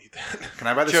 I don't need that. Can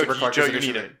I buy the Joe, Super Collector's Joe, you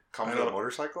Edition need that it. comes I with a don't-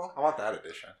 motorcycle? I want that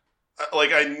edition.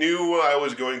 Like, I knew I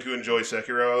was going to enjoy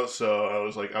Sekiro, so I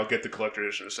was like, I'll get the collector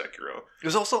edition of Sekiro. It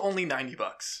was also only $90.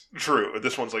 True.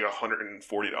 This one's like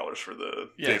 $140 for the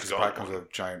Yeah, Days Because it Gone probably comes one. with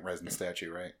a giant resin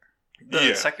statue, right? The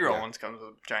Yeah, Sekiro yeah. ones comes with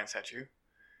a giant statue.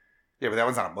 Yeah, but that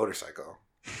one's on a motorcycle.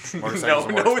 No, Motorcycles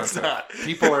are more no, it's expensive. not.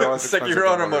 People are less expensive Sekiro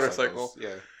than on a motorcycles.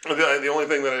 motorcycle. Yeah. The only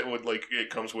thing that it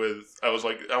comes with, I was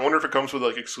like, I wonder if it comes with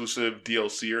like exclusive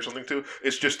DLC or something too.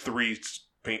 It's just 3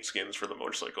 paint skins for the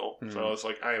motorcycle. Hmm. So I was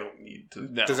like, I don't need to.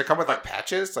 No. Does it come with like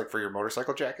patches, like for your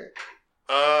motorcycle jacket?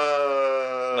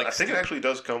 I think Like it actually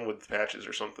does come with patches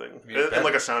or something, I mean, it and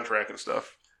like a better. soundtrack and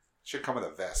stuff. Should come with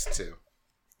a vest too.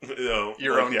 No,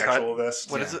 Your like own the cut? actual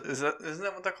vest. What Yeah. is it? Isn't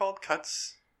that what they're called?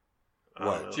 Cuts? I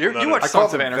don't What? know. You I'm not watched I call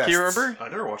Sons of them Anarchy, vests. remember? I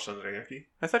never watched Sons of Anarchy.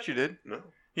 I thought you did. No.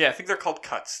 Yeah, I think they're called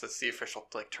cuts. That's the official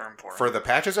like term for For them. the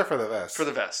patches or for the vest? For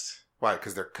the vest. Why?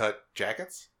 Because they're cut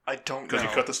jackets? I don't know. Because you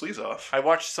cut the sleeves off. I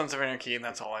watched Sons of Anarchy, and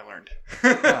that's all I learned.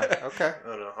 Ah, okay. I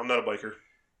don't know. I'm not a biker.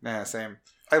 Nah, same.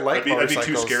 I like I'd be motorcycles.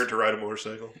 too scared to ride a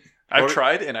motorcycle. I've Motor-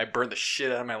 tried, and I burned the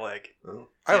shit out of my leg. Oh.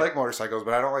 I like motorcycles,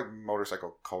 but I don't like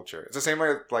motorcycle culture. It's the same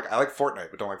way, like, I like Fortnite,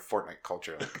 but don't like Fortnite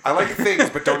culture. Like, I like things,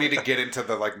 but don't need to get into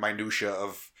the, like, minutia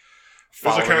of It's the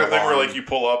kind of thing where along. like you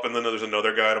pull up and then there's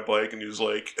another guy on a bike and he's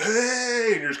like,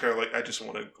 "Hey," and you're just kind of like, "I just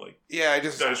want to like, Yeah, I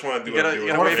just I just want to do You what gotta- I'm you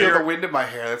doing." I want to wave feel your- the wind in my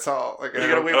hair. That's all. Like, You I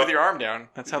gotta don't- wave with your arm down.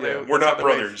 That's how Yeah. they. We're that's how not they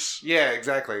wave. brothers. Yeah,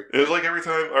 exactly. It was like every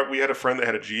time we had a friend that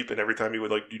had a Jeep, and every time he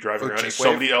would like be driving Oh, around, Jeep and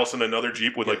somebody else in another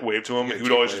Jeep would like Yeah. wave to him, Yeah, and he would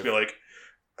Jeep always wave. just be like,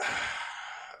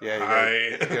 Yeah, you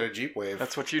 "Hi." got a Jeep wave.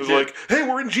 That's what It you was did. like, "Hey,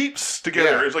 we're in Jeeps together."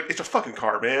 Yeah. It's like it's a fucking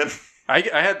car, man. I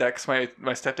had that because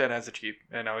my stepdad has a Jeep,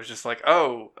 and I was just like,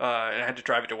 oh, and I had to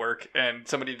drive it to work, and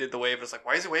somebody did the wave. I was like,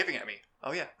 why is it waving at me?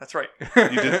 Oh yeah, that's right.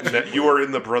 You are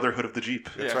in the brotherhood of the Jeep.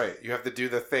 That's Yeah. right. You have to do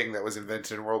the thing that was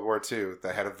invented in World War II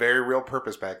that had a very real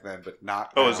purpose back then, but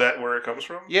not. Oh, now. is that where it comes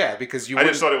from? Yeah, because you. I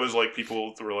just wouldn't- thought it was like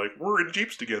people were like, "We're in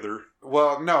Jeeps together."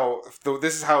 Well, no.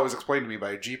 This is how it was explained to me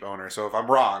by a Jeep owner. So if I'm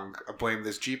wrong, I blame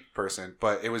this Jeep person.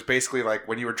 But it was basically like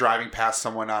when you were driving past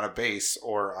someone on a base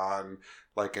or on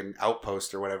like an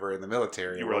outpost or whatever in the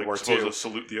military You in were World like War supposed II. to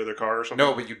salute the other car or something.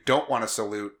 No, but you don't want to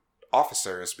salute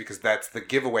officers because that's the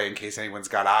giveaway in case anyone's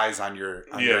got eyes on your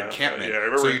encampment. yeah, I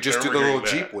remember- So you just I do the remember little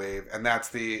hearing Jeep wave, and that's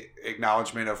the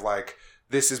acknowledgement of like,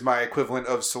 this is my equivalent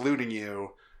of saluting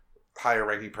you, higher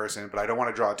ranking person, but I don't want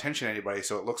to draw attention to anybody,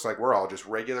 so it looks like we're all just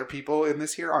regular people in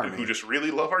this here army. who just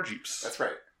really love our Jeeps. That's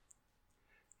right.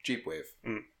 Jeep wave.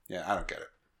 Mm. Yeah, I don't get it.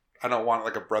 I don't want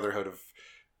like a brotherhood of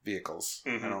vehicles.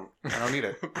 Mhm. I don't need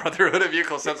it. Brotherhood of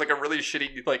Vehicles sounds like a really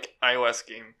shitty like iOS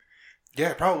game. Yeah,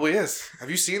 it probably is.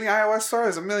 Have you seen the iOS store?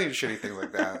 There's a million shitty things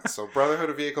like that. So Brotherhood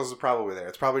of Vehicles is probably there.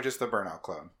 It's probably just the Burnout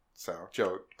clone. So,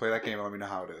 Joe, play that game and let me know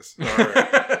how it is. All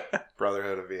right.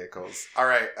 Brotherhood of Vehicles. All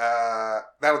right,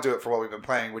 that'll do it for what we've been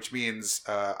playing, which means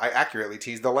I accurately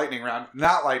teased the lightning round,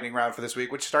 not lightning round for this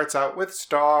week, which starts out with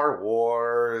Star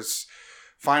Wars.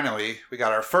 Finally, we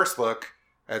got our first look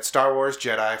at Star Wars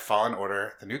Jedi Fallen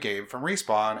Order, the new game from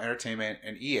Respawn Entertainment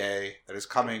and EA that is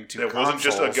coming to It wasn't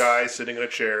just a guy sitting in a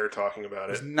chair talking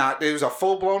about it. It was a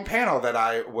full-blown panel that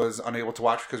I was unable to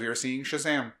watch because we were seeing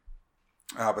Shazam.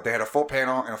 But they had a full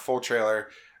panel and a full trailer,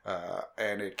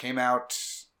 and it came out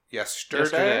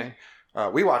yesterday.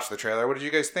 We watched the trailer. What did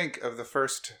you guys think of the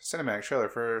first cinematic trailer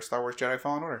for Star Wars Jedi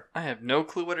Fallen Order? I have no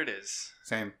clue what it is.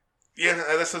 Same. Yeah,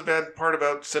 that's the bad part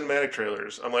about cinematic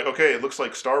trailers. I'm like, okay, it looks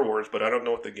like Star Wars, but I don't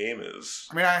know what the game is.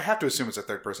 I mean, I have to assume it's a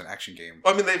third-person action game.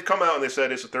 I mean, they've come out and they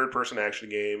said it's a third-person action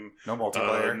game. No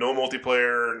multiplayer. No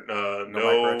multiplayer. No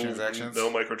microtransactions.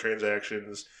 No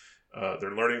microtransactions.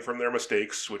 They're learning from their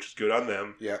mistakes, which is good on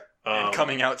them. Yeah. And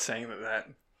coming out saying that.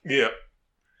 Yeah.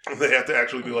 They have to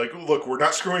actually be like, look, we're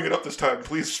not screwing it up this time.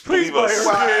 Please believe us.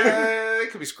 They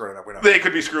could be screwing up. They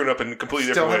could be screwing up in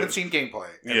completely Still different ways. haven't seen gameplay.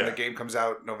 And the game comes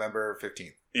out November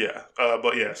 15th. Yeah.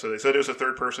 But yeah, so they said it was a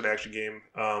third-person action game.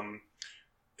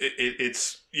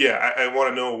 It's I want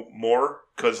to know more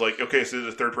because, like, okay, so this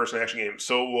is a third-person action game.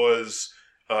 So was,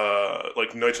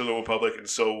 like, Knights of the Republic, and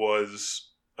so was,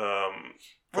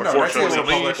 Knights of the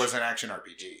Republic was an action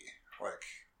RPG. Like,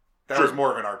 that True. was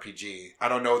more of an RPG. I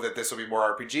don't know that this will be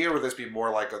more RPG, or will this be more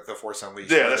like The Force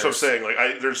Unleashed? Yeah, that's what I'm saying.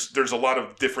 Like, there's a lot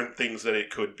of different things that it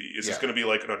could be. Is this going to be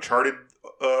like an Uncharted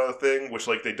thing, which,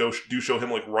 like, they do show him,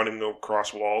 like, running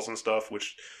across walls and stuff,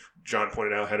 which John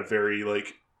pointed out had a very,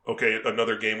 like, okay,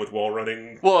 another game with wall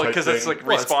running. Well, because that's like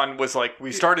Respawn was like,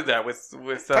 we started that with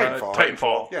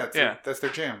Titanfall. Yeah, that's their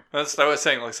jam. That's what I was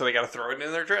saying. Like, so they got to throw it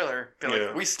in their trailer. They're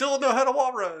like, we still know how to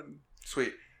wall run.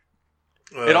 Sweet.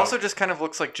 It also just kind of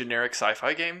looks like generic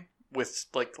sci-fi game with,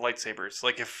 like, lightsabers.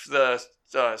 Like, if the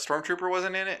Stormtrooper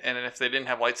wasn't in it, and if they didn't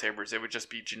have lightsabers, it would just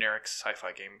be generic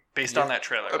sci-fi game based on that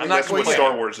trailer. I mean, that's what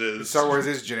Star Wars is. Star Wars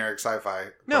is generic sci-fi.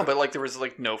 No, but like there was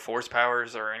like no force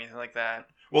powers or anything like that.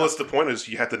 Well, that's the point, is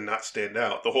you had to not stand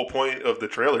out. The whole point of the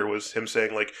trailer was him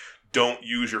saying, like, don't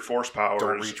use your force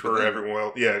powers for everyone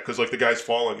else. Yeah, because, like, the guy's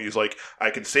fallen. He's like, I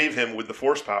can save him with the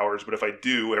force powers, but if I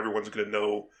do, everyone's going to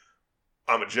know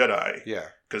I'm a Jedi. Yeah.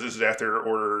 Because this is after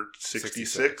Order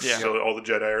 66. Yeah. So all the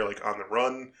Jedi are, like, on the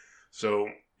run. So,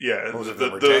 yeah,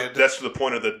 dead. that's the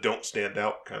point of the don't stand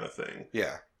out kind of thing.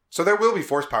 Yeah. So there will be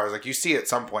force powers. Like, you see at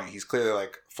some point, he's clearly,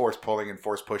 like, force pulling and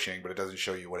force pushing, but it doesn't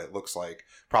show you what it looks like.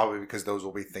 Probably because those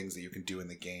will be things that you can do in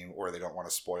the game, or they don't want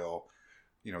to spoil,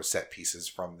 set pieces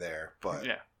from there. But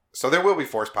yeah. So there will be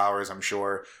force powers, I'm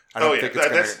sure. I don't think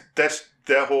it's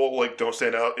that whole, like, don't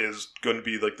stand out is going to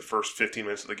be, like, the first 15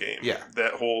 minutes of the game. Yeah.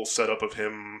 That whole setup of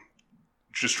him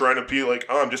just trying to be like,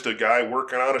 oh, I'm just a guy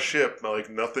working on a ship. Like,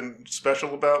 nothing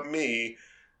special about me.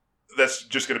 That's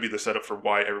just going to be the setup for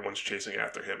why everyone's chasing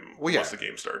after him once the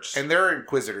game starts. And there are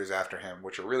Inquisitors after him,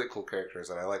 which are really cool characters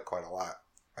that I like quite a lot.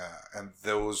 And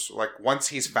those, like, once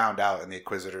he's found out and the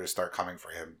Inquisitors start coming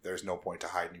for him, there's no point to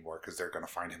hide anymore because they're going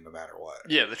to find him no matter what.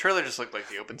 Yeah, the trailer just looked like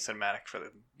the open cinematic for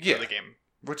the game.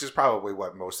 Which is probably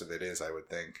what most of it is, I would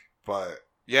think. But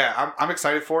yeah, I'm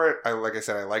excited for it. Like I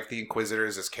said, I like the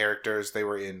Inquisitors as characters. They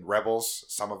were in Rebels,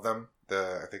 some of them.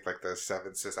 I think like the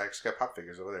Seven Sisters. I actually got pop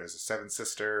figures over there. There's a Seven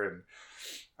Sister and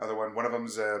other one. One of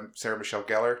them's Sarah Michelle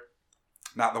Gellar.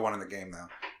 Not the one in the game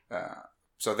though.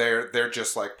 So they're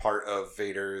just like part of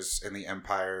Vader's and the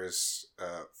Empire's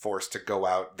force to go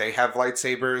out. They have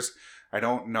lightsabers. I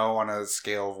don't know on a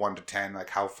scale of 1 to 10 like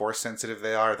how force sensitive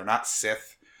they are. They're not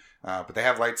Sith, but they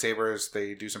have lightsabers.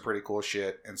 They do some pretty cool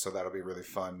shit, and so that'll be really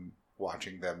fun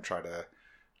watching them try to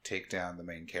take down the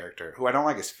main character, who I don't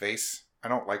like his face. I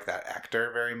don't like that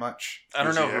actor very much. I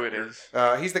don't know who it is.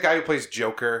 He's the guy who plays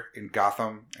Joker in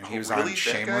Gotham, and he was on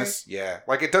Shameless. Yeah,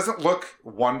 like it doesn't look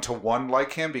 1-to-1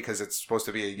 like him because it's supposed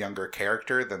to be a younger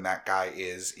character than that guy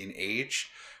is in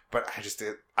age. But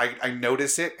I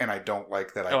notice it, and I don't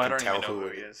like that. I can tell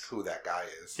who that guy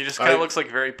is. He just kind of looks like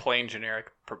very plain, generic,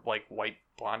 like white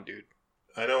blonde dude.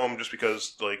 I know him just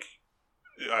because like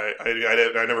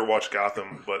I never watched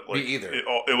Gotham, but like me either.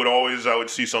 It would always, I would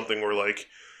see something where like,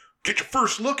 get your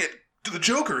first look at the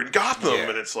Joker in Gotham,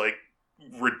 and it's like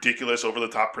ridiculous, over the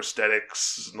top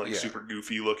prosthetics and like super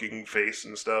goofy looking face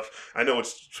and stuff. I know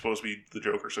it's supposed to be the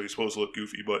Joker, so he's supposed to look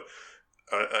goofy, but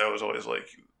I was always like,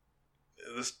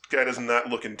 this guy does not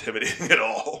look intimidating at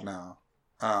all. No.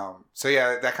 So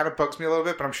yeah, that kind of bugs me a little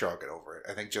bit, but I'm sure I'll get over it.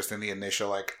 I think just in the initial,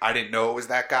 like, I didn't know it was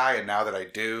that guy, and now that I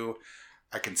do,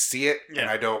 I can see it, and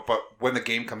I don't. But when the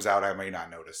game comes out, I may not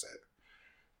notice it.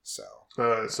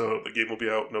 So So the game will be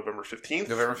out November 15th.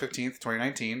 November 15th,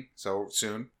 2019. So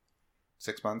soon.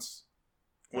 6 months.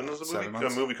 When does the 7 movie?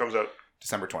 months. The movie comes out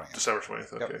December 20th. December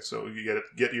 20th. Okay, Yep. so you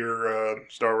get your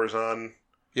Star Wars on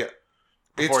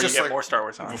Before you just get like, more Star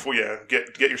Wars on. before. Yeah,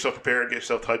 get yourself prepared, get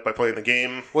yourself hyped by playing the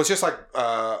game. well, it's just like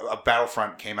a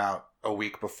Battlefront came out a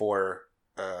week before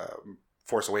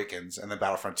Force Awakens, and then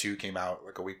Battlefront 2 came out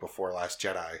like a week before Last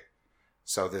Jedi.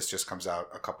 So this just comes out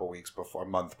a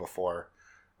month before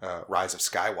Rise of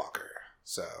Skywalker.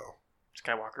 So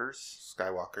Skywalkers.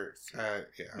 Skywalker,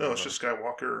 yeah. No, it's just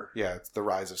Skywalker. yeah, it's the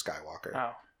Rise of Skywalker.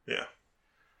 Oh. Yeah.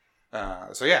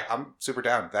 So yeah, I'm super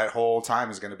down. That whole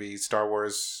time is going to be Star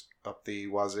Wars up the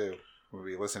wazoo. We'll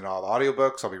be listening to all the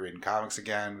audiobooks. I'll be reading comics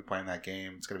again, playing that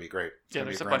game. It's going to be great. It's Yeah,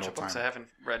 gonna be there's a grand bunch of old books time. I haven't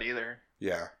read either.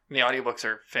 Yeah. And the audiobooks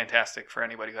are fantastic for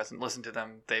anybody who hasn't listened to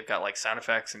them. They've got like sound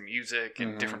effects and music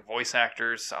and Mhm. different voice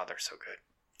actors. Oh, they're so good.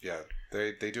 Yeah,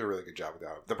 they do a really good job with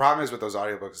that. The problem is with those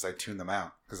audiobooks is I tune them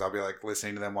out because I'll be like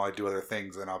listening to them while I do other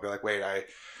things, and I'll be like, wait,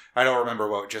 I don't remember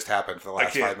what just happened for the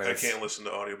last 5 minutes. I can't listen to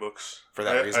audiobooks For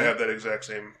that reason? I have that exact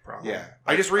same problem. Yeah,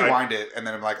 I just rewind it, and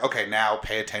then I'm like, okay, now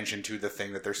pay attention to the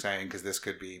thing that they're saying because this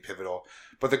could be pivotal.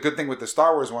 But the good thing with the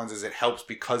Star Wars ones is it helps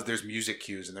because there's music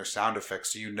cues and there's sound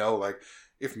effects, so you know, like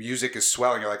if music is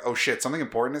swelling, you're like, oh shit, something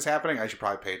important is happening. I should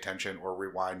probably pay attention or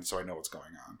rewind so I know what's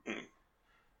going on.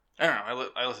 I don't know.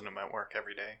 I listen to them at work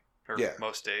every day. Or Yeah.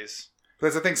 most days. But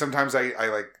that's the thing. Sometimes I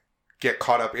like get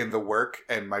caught up in the work,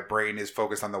 and my brain is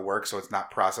focused on the work, so it's not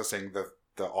processing the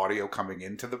audio coming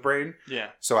into the brain.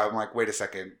 Yeah. So I'm like, wait a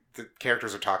second, the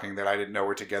characters are talking that I didn't know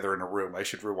were together in a room. I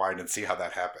should rewind and see how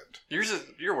that happened.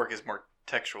 Your work is more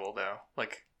textual though.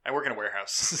 Like I work in a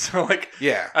warehouse, so like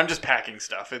Yeah. I'm just packing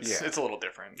stuff. It's Yeah. it's a little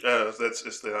different. It's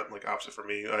the like opposite for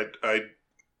me. I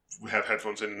have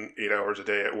headphones in 8 hours a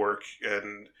day at work,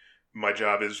 and my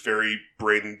job is very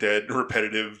brain dead,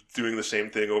 repetitive, doing the same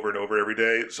thing over and over every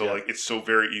day. So Yeah. like it's so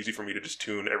very easy for me to just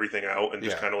tune everything out and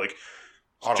just Yeah. kind of like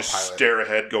just Autopilot. stare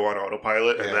ahead, go on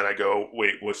autopilot, and Yeah. then I go,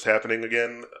 wait, what's happening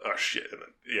again? Oh shit! And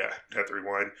then, have to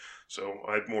rewind. So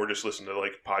I more just listen to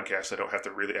like podcasts. I don't have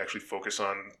to really actually focus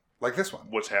on Like this one.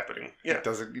 what's happening. Yeah.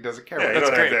 He doesn't care. Yeah, what you that's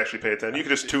don't great. have to actually pay attention. You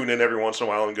can just tune in every once in a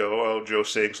while and go, "Oh,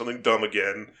 Joe's saying something dumb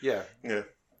again." Yeah. Yeah.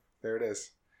 There it is.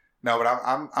 No, but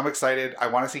I'm excited. I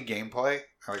want to see gameplay.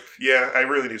 Yeah, I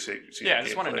really do see Yeah, I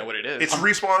just want to gameplay. know what it is. It's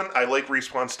Respawn. I like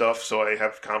Respawn stuff, so I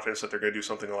have confidence that they're going to do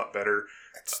something a lot better.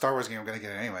 It's a Star Wars game. I'm gonna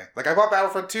get it anyway. Like I bought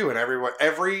Battlefront 2, and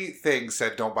everything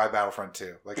said don't buy Battlefront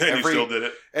 2. Like And you still did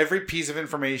it. every piece of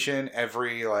information,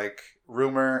 every like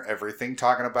rumor, everything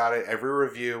talking about it, every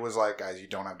review was like, guys, you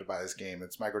don't have to buy this game.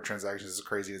 It's microtransactions, it's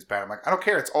crazy, it's bad. I'm like, I don't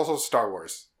care. It's also Star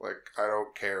Wars. Like I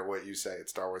don't care what you say.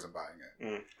 It's Star Wars. I'm buying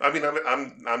it. I mean,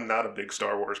 I'm not a big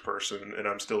Star Wars person, and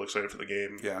I'm still excited for the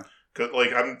game. Yeah. Cause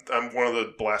like I'm one of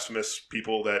the blasphemous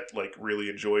people that like really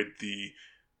enjoyed the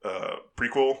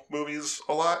prequel movies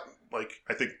a lot. Like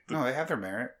I think No, they have their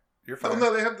merit. You're fine.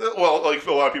 no, they have like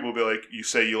a lot of people will be like, you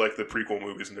say you like the prequel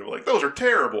movies, and they're like, those are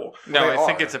terrible. no, They I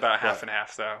think are, it's about half but- and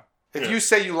half though. If Yeah. you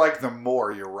say you like them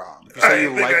more, you're wrong. If you say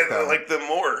you I think like I them, like them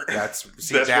more.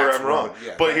 that's Where I'm wrong.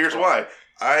 Yeah, But that's here's wrong. why.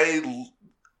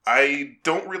 I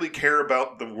don't really care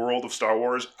about the world of Star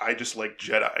Wars. I just like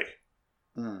Jedi.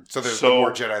 So there's So, the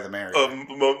more Jedi, the merrier.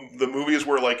 The movies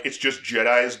where like it's just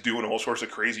Jedis doing all sorts of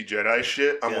crazy Jedi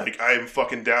shit. I'm Yeah. like, I am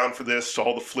fucking down for this.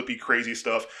 All the flippy crazy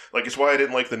stuff. Like it's why I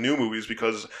didn't like the new movies,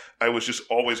 because I was just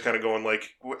always kind of going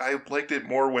like, I liked it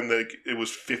more when it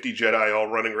was 50 Jedi all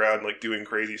running around like doing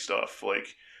crazy stuff. Like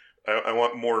I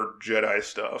want more Jedi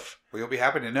stuff. Well, you'll be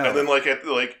happy to know. And then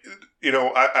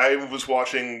I was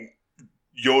watching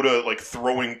Yoda like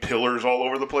throwing pillars all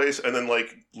over the place, and then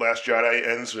like Last Jedi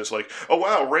ends and it's like, oh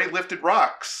wow, Rey lifted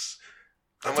rocks.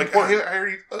 I'm That's like, important. I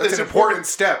already, it's an important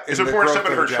step. It's in an the important step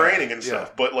growth in her of the Jedi. training and Yeah.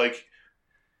 stuff, but like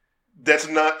that's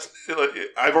not.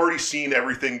 I've already seen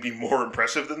everything be more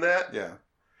impressive than that. Yeah.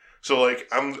 So like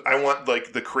I want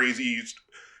like the crazy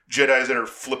Jedis that are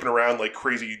flipping around like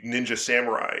crazy ninja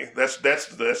samurai. That's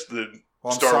the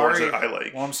Well, I'm Star Wars sorry. that I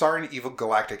like. Well, I'm sorry, an evil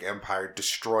galactic empire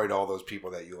destroyed all those people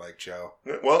that you like, Joe.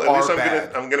 Well, at are least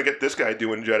bad. I'm gonna get this guy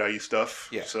doing Jedi stuff.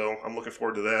 Yeah. So I'm looking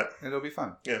forward to that. It'll be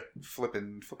fun. Yeah.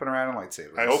 Flipping around in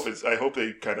lightsabers. I hope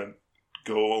they kind of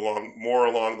go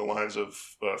along the lines of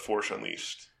Force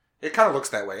Unleashed. It kind of looks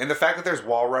that way, and the fact that there's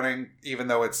wall running, even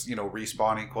though it's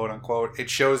respawning, quote unquote, it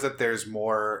shows that there's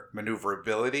more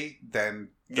maneuverability than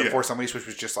the Yeah. Force Unleashed, which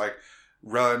was just like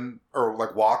run or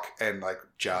like walk and like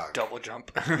jog. Double jump.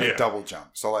 Yeah. Double jump.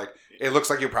 So like it looks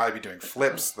like you'll probably be doing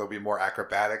flips. There'll be more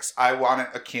acrobatics. I want it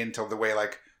akin to the way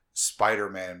like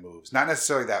Spider-Man moves. Not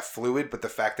necessarily that fluid, but the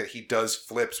fact that he does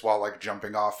flips while like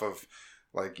jumping off of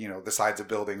like, the sides of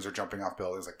buildings or jumping off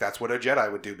buildings. Like, that's what a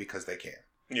Jedi would do because they can.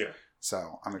 Yeah.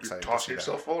 So I'm excited. You're tossing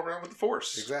yourself all around with the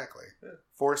Force. Exactly. Yeah.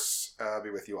 Force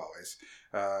be with you always.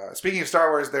 Speaking of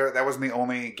Star Wars, that wasn't the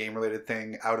only game-related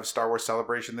thing out of Star Wars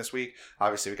Celebration this week.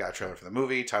 Obviously, we got a trailer for the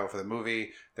movie, title for the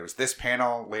movie. There was this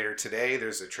panel later today.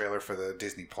 There's a trailer for the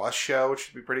Disney Plus show, which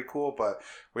should be pretty cool. But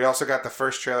we also got the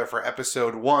first trailer for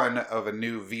Episode 1 of a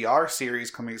new VR series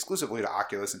coming exclusively to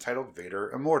Oculus entitled Vader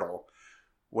Immortal.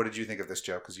 What did you think of this,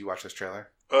 Joe? Because you watched this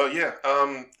trailer. Yeah.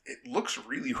 It looks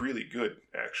really, really good,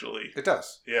 actually. It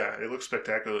does. Yeah, it looks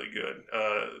spectacularly good.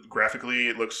 Graphically,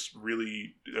 it looks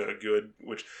really good,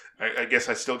 which I guess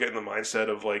I still get in the mindset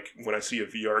of, like, when I see a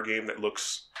VR game that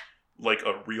looks like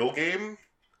a real game,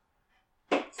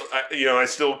 I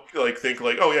still, like, think,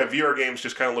 like, oh, yeah, VR games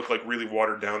just kind of look like really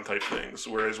watered-down type things,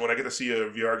 whereas when I get to see a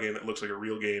VR game that looks like a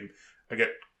real game, I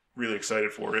get really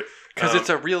excited for it. Because it's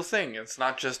a real thing. It's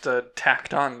not just a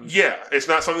tacked on. Yeah, it's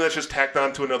not something that's just tacked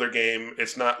on to another game.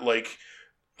 It's not like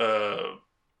a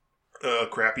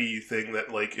crappy thing that,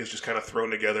 like, is just kind of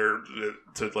thrown together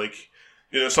to like,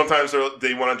 sometimes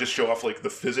they want to just show off, like, the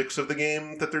physics of the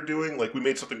game that they're doing. Like, we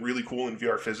made something really cool in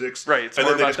VR physics. Right, it's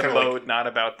more about the mode, not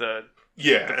about the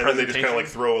and then they just kind of, like,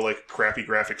 throw, like, crappy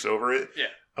graphics over it. Yeah.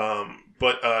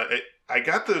 But I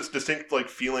got this distinct, like,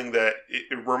 feeling that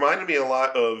it reminded me a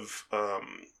lot of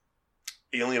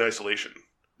Alien Isolation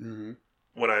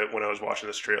when I was watching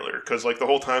this trailer, because, like, the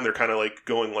whole time they're kind of, like,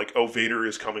 going, like, oh, Vader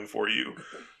is coming for you,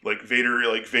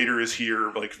 Vader is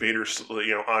here, like, Vader's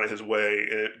on his way,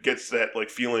 and it gets that, like,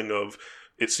 feeling of,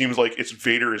 it seems like it's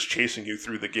Vader is chasing you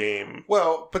through the game.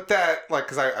 Well, but that, like,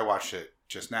 because I watched it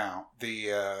just now,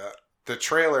 the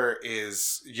trailer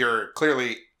is, you're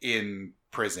clearly in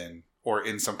prison or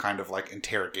in some kind of, like,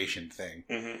 interrogation thing.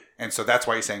 Mm-hmm. And so that's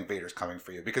why he's saying Vader's coming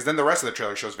for you. Because then the rest of the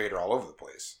trailer shows Vader all over the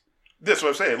place. That's what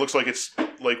I'm saying. It looks like it's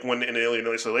like when in Alien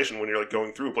Isolation, when you're, like,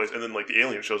 going through a place, and then, like, the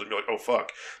alien shows up, and you're like, oh,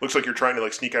 fuck. Looks like you're trying to,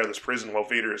 like, sneak out of this prison while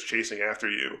Vader is chasing after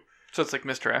you. So it's like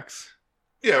Mr. X?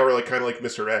 Yeah, or, like, kind of like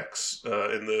Mr. X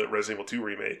in the Resident Evil 2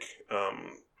 remake.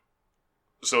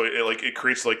 So it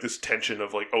creates, like, this tension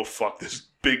of, like, oh, fuck, this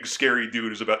big scary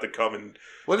dude is about to come and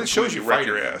it shows you fighting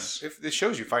your him. ass. It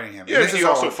shows you fighting him. Yeah, and you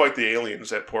also fight the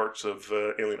aliens at parts of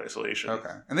Alien Isolation.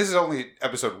 Okay. And this is only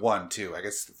episode 1, too. I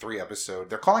guess 3 episode.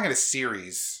 They're calling it a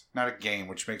series, not a game,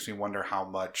 which makes me wonder how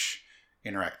much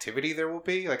interactivity there will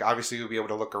be. Like, obviously, you'll be able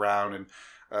to look around, and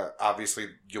obviously,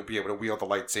 you'll be able to wield the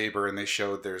lightsaber, and they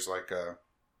showed there's, like a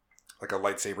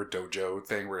lightsaber dojo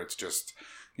thing where it's just,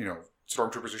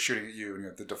 stormtroopers are shooting at you and you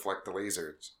have to deflect the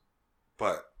lasers.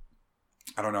 But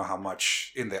I don't know how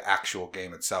much in the actual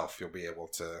game itself you'll be able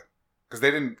to... Because they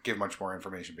didn't give much more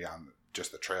information beyond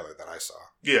just the trailer that I saw.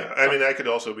 Yeah, I mean, I could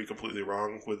also be completely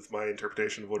wrong with my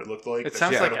interpretation of what it looked like. It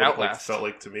sounds like Outlast. Felt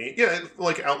like to me. Yeah,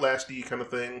 like Outlast-y kind of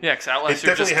thing. Yeah, because Outlast,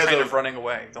 you're just kind of running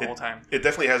away the whole time. It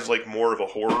definitely has, like, more of a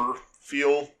horror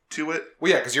feel to it.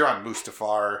 Well, yeah, because you're on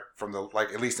Mustafar from the,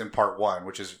 like, at least in part 1,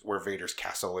 which is where Vader's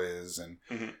castle is, and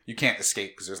you can't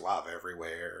escape because there's lava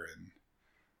everywhere, and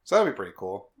so that'd be pretty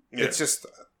cool. Yeah. It's just,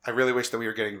 I really wish that we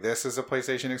were getting this as a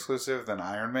PlayStation exclusive than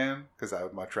Iron Man, because I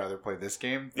would much rather play this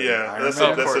game than Iron Man. That's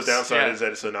the downside, is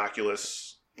that it's an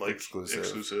Oculus, like,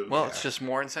 exclusive. Well, it's just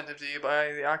more incentive to you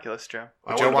buy the Oculus, Joe.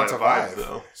 Joe wants a Vive,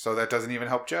 though, so that doesn't even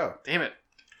help Joe. Damn it.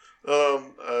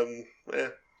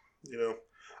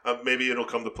 Maybe it'll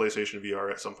come to PlayStation VR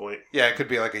at some point. Yeah, it could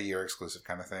be like a year exclusive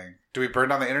kind of thing. Do we burn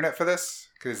down the internet for this?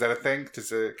 Is that a thing?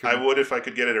 I would if I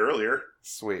could get it earlier.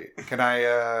 Sweet.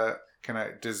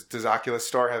 Does Oculus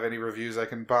Store have any reviews I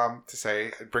can bomb to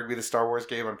say, bring me the Star Wars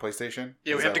game on PlayStation?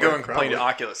 Yeah, we have to go and complain to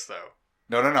Oculus, though.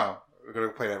 No. We're going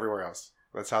to play it everywhere else.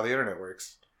 That's how the internet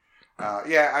works.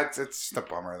 It's just a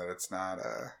bummer that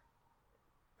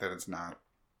it's not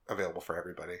available for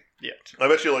everybody. Yeah. I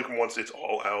bet you, like, once it's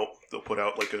all out, they'll put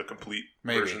out, like, a complete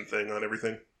version thing on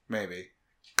everything. Maybe.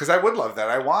 Because I would love that.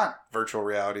 I want virtual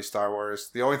reality Star Wars.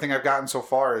 The only thing I've gotten so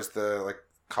far is the, like,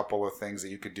 couple of things that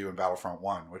you could do in Battlefront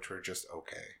 1, which were just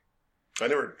okay. I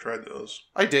never tried those.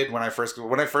 I did when I first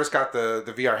got the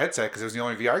VR headset, because it was the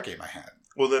only VR game I had.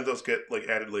 Well, then those get, like,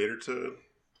 added later to...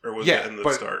 Or was it in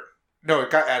the start? No,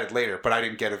 it got added later, but I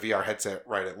didn't get a VR headset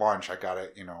right at launch. I got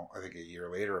it, I think a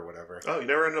year later or whatever. Oh, you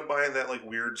never ended up buying that, like,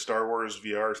 weird Star Wars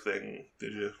VR thing,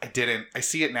 did you? I didn't. I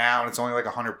see it now, and it's only like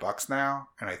 $100 now,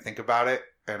 and I think about it,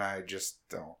 and I just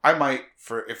don't. I might,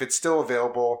 if it's still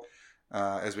available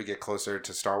as we get closer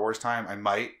to Star Wars time, I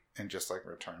might, and just, like,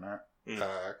 return it,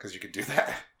 because you could do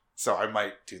that. So I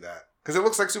might do that. Because it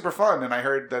looks like super fun, and I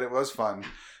heard that it was fun.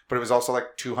 But it was also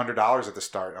like $200 at the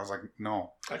start. And I was like,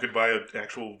 no. I could buy an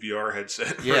actual VR headset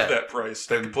for Yeah. that price.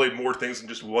 That could play more things than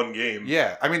just one game.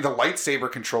 Yeah. I mean, the lightsaber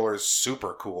controller is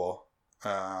super cool.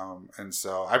 And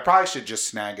so I probably should just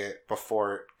snag it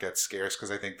before it gets scarce, because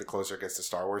I think the closer it gets to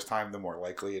Star Wars time, the more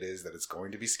likely it is that it's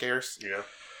going to be scarce. Yeah.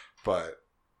 But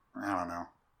I don't know.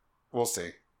 We'll see.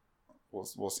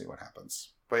 We'll see what happens.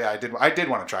 But yeah, I did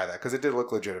want to try that because it did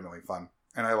look legitimately fun.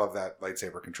 And I love that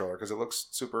lightsaber controller because it looks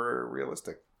super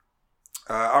realistic.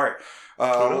 All right.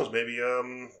 Who knows? Maybe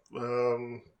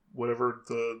whatever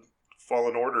the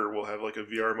Fallen Order will have like a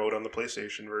VR mode on the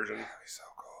PlayStation version. That'd be so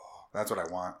cool. That's what I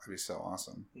want. That'd be so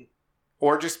awesome.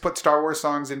 Or just put Star Wars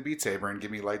songs in Beat Saber and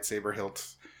give me lightsaber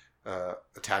hilt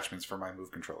attachments for my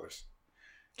Move controllers.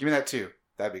 Give me that too.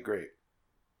 That'd be great.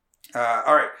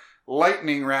 All right.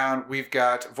 Lightning round. We've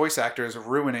got voice actors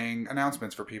ruining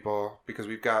announcements for people because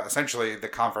we've got essentially the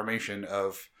confirmation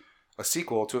of a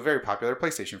sequel to a very popular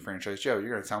PlayStation franchise. Joe,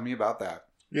 you're going to tell me about that.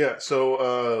 Yeah, so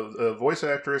a voice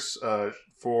actress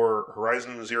for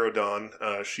Horizon Zero Dawn,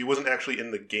 she wasn't actually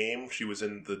in the game. She was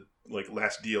in the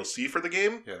last DLC for the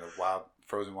game. Yeah, the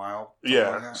Frozen Wild.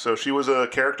 Yeah, so she was a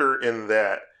character in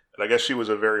that. And I guess she was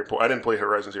a very important... I didn't play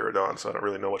Horizon Zero Dawn, so I don't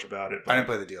really know much about it. I didn't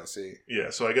play the DLC. Yeah,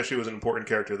 so I guess she was an important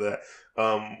character to that.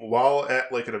 While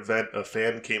at an event, a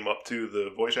fan came up to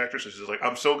the voice actress and she's like,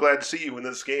 "I'm so glad to see you in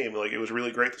this game. It was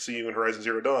really great to see you in Horizon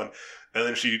Zero Dawn." And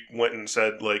then she went and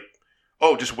said,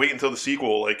 "Oh, just wait until the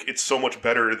sequel. It's so much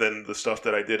better than the stuff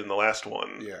that I did in the last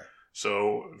one." Yeah.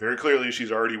 So very clearly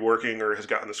she's already working or has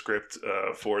gotten the script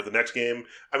for the next game.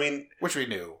 I mean... Which we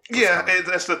knew. Yeah,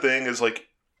 that's the thing is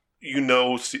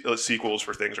sequels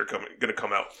for things are going to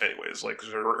come out anyways.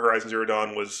 Horizon Zero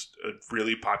Dawn was a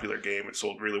really popular game. It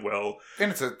sold really well.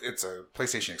 And it's a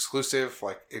PlayStation exclusive.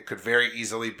 It could very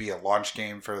easily be a launch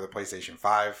game for the PlayStation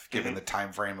 5, given the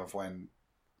time frame of when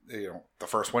the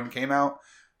first one came out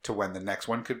to when the next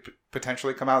one could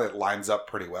potentially come out. It lines up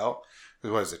pretty well.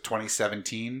 What is it?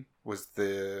 2017 was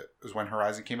when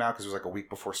Horizon came out because it was a week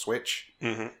before Switch.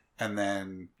 Mm-hmm. And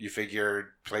then you figured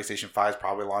PlayStation 5 is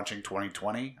probably launching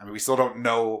 2020. I mean, we still don't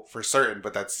know for certain,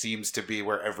 but that seems to be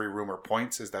where every rumor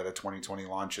points, is that a 2020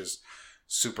 launch is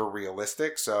super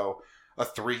realistic. So a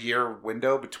 3-year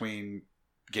window between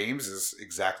games is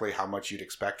exactly how much you'd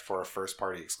expect for a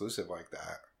first-party exclusive like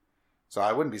that. So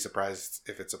I wouldn't be surprised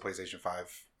if it's a PlayStation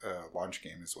 5 launch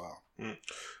game as well.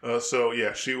 So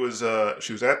yeah, she was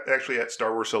actually at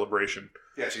Star Wars Celebration.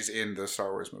 Yeah, she's in the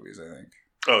Star Wars movies, I think.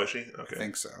 Oh, is she? Okay. I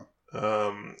think so.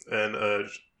 And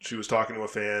she was talking to a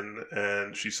fan,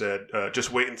 and she said,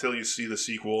 "Just wait until you see the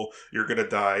sequel. You're gonna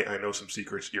die. I know some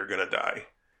secrets. You're gonna die."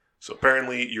 So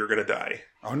apparently, you're gonna die.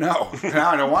 Oh no! Now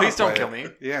I don't want. Please don't kill me.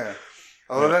 Yeah.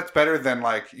 Although that's better than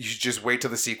you should just wait till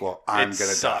the sequel. I'm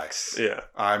gonna die. Yeah.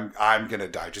 I'm gonna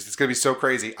die. It's gonna be so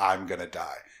crazy. I'm gonna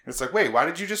die. And it's wait, why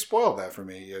did you just spoil that for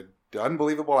me? You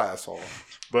unbelievable asshole.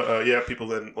 But yeah, people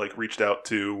then reached out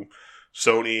to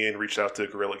Sony and reached out to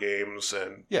Guerrilla Games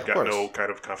and got no kind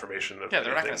of confirmation of they're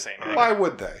not going to say anything. Why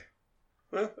would they?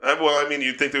 Well, I mean,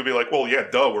 you'd think they would be well, yeah,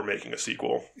 duh, we're making a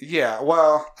sequel. Yeah,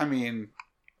 well, I mean...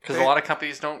 Because a lot of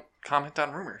companies don't comment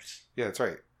on rumors. Yeah, that's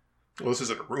right. Well, this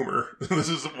isn't a rumor. This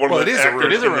is one of the actors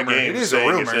it is a in rumor. the game It is a saying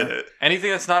rumor. it's in it.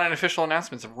 Anything that's not an official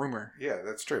announcement is a rumor. Yeah,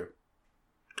 that's true.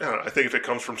 I don't know. I think if it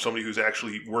comes from somebody who's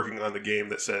actually working on the game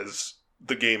that says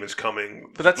the game is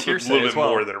coming, but that's a hearsay little as bit well.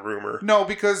 more than a rumor. No,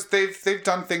 because they've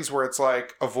done things where it's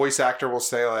a voice actor will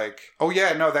say "Oh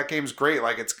yeah, no, that game's great.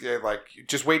 It's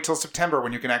just wait till September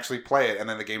when you can actually play it," and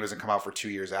then the game doesn't come out for 2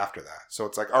 years after that. So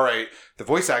it's all right, the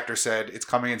voice actor said it's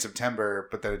coming in September,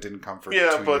 but then it didn't come for 2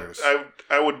 years. Yeah, but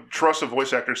I would trust a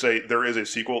voice actor say there is a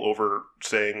sequel over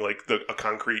saying a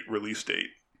concrete release date.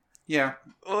 Yeah,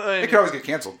 well, it could always get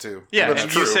canceled too. Yeah, That's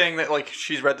and true. you saying that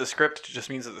she's read the script just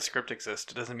means that the script exists.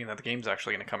 It doesn't mean that the game's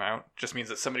actually going to come out. It just means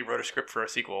that somebody wrote a script for a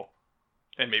sequel,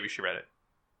 and maybe she read it.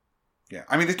 Yeah,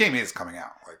 I mean this game is coming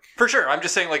out. For sure, I'm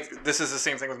just saying this is the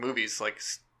same thing with movies.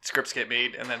 Scripts get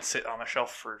made and then sit on a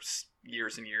shelf for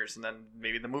years and years, and then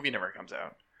maybe the movie never comes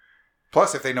out.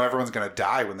 Plus, if they know everyone's going to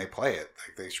die when they play it,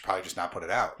 they should probably just not put it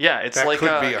out. Yeah, it's That like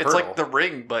could be a it's hurdle. like The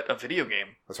Ring, but a video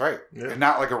game. That's right. Yeah. And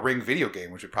not a Ring video game,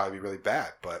 which would probably be really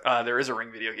bad. But There is a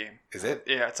Ring video game. is it?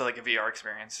 Yeah, it's a VR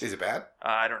experience. Is it bad?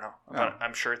 I don't know, but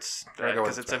I'm sure it's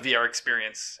because it's a VR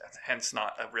experience, hence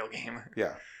not a real game.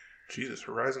 Yeah. Jesus,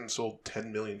 Horizon sold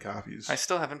 10 million copies. I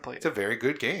still haven't played It's a very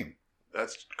good game.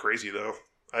 That's crazy, though.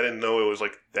 I didn't know it was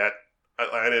that.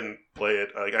 I didn't play it.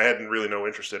 I hadn't really no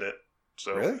interest in it.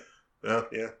 So Really?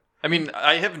 Yeah. I mean,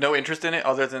 I have no interest in it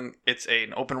other than it's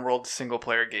an open world single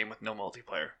player game with no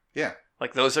multiplayer. Yeah.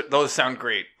 Like those sound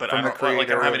great, but From I the don't like. I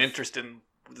creator don't have an of- interest in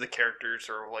the characters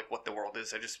or like what the world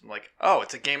is. I just like, oh,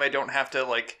 it's a game I don't have to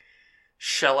like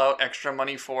shell out extra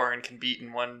money for and can beat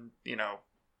in one,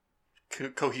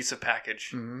 cohesive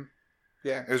package. Mm-hmm.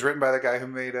 Yeah, it was written by the guy who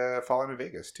made Fallout New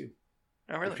Vegas too.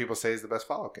 Oh, really? Which people say is the best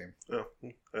Fallout game. Oh,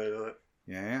 I didn't know that.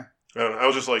 Yeah. I don't know. I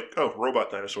was just like, oh, robot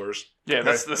dinosaurs. Yeah, Okay.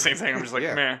 that's the same thing. I'm just like,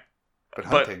 Yeah. meh. But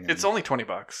But hunting. it's only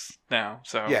 $20 now,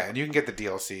 so yeah, and you can get the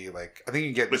DLC. Like I think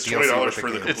you can get the It's DLC $20 with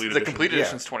for the game. it's complete the edition. complete Yeah.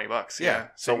 edition's $20. Yeah,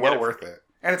 so you can well get it worth it,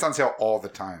 and it's on sale all the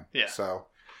time. Yeah. So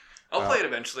I'll play it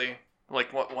eventually.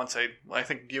 Like once I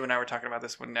think you and I were talking about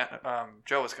this when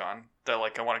Joe was gone. That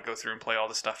like I want to go through and play all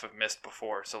the stuff I've missed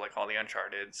before. So like all the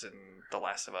Uncharted's and The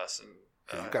Last of Us and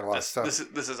You've got a lot of stuff.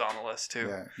 This is on the list too.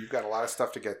 yeah, you've got a lot of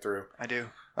stuff to get through. I do.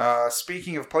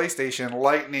 Speaking of PlayStation,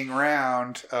 lightning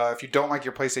round. If you don't like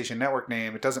your PlayStation Network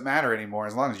name, it doesn't matter anymore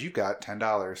as long as you've got $10.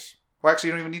 Well, actually,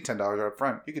 you don't even need $10 right up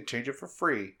front. You could change it for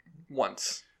free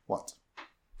Once.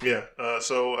 Yeah.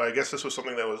 So I guess this was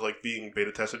something that was like being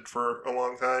beta tested for a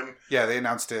long time. Yeah, they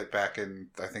announced it back in,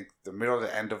 I think, the middle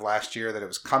to end of last year that it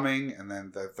was coming, and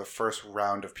then the first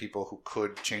round of people who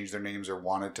could change their names or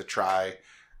wanted to try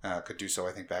could do so,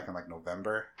 I think, back in like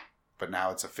November. But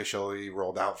now it's officially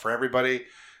rolled out for everybody.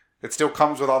 It still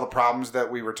comes with all the problems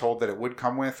that we were told that it would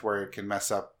come with, where it can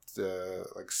mess up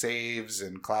like saves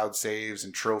and cloud saves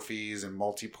and trophies and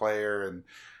multiplayer, and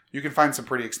you can find some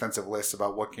pretty extensive lists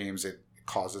about what games it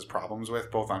causes problems with,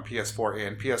 both on PS4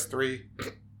 and PS3.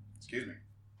 Excuse me.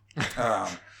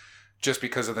 Just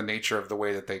because of the nature of the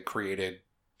way that they created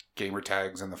gamer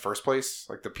tags in the first place.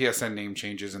 Like the PSN name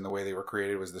changes and the way they were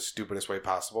created was the stupidest way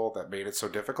possible that made it so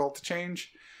difficult to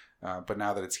change. But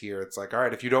now that it's here, it's like, all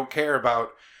right, if you don't care about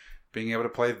being able to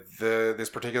play this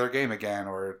particular game again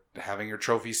or having your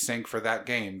trophies sync for that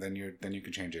game, then you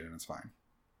can change it and it's fine.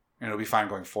 And it'll be fine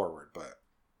going forward, but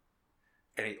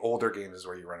any older games is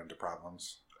where you run into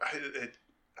problems.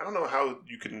 I don't know how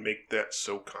you can make that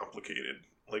so complicated.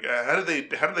 Like, how did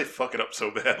they fuck it up so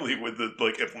badly with the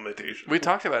like implementation? We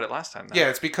talked about it last time. Though. Yeah,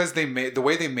 it's because the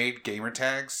way they made gamer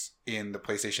tags in the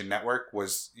PlayStation Network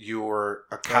was your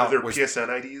account their was PSN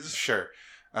IDs. Sure.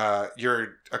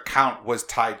 Your account was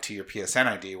tied to your PSN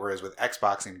ID, whereas with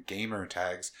Xbox and gamer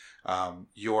tags,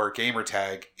 your gamer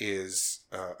tag is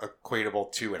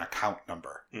equatable to an account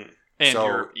number. And So-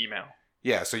 your email.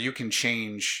 Yeah, so you can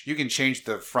change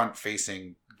the front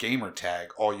facing gamer tag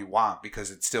all you want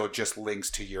because it still just links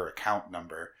to your account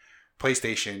number.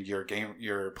 PlayStation,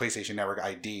 your PlayStation Network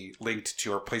ID linked to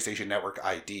your PlayStation Network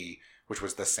ID, which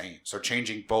was the same. So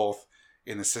changing both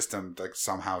in the system like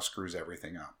somehow screws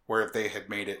everything up. Where if they had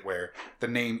made it where the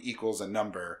name equals a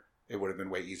number, it would have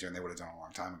been way easier and they would have done it a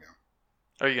long time ago.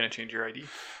 Are you going to change your ID?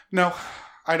 No,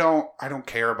 I don't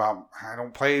care about. I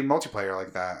don't play multiplayer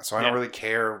like that, so I don't really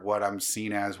care what I'm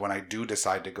seen as when I do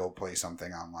decide to go play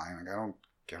something online. Like I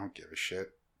don't give a shit.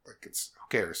 Like who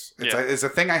cares? It's a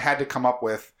thing I had to come up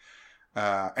with,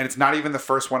 and it's not even the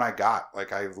first one I got.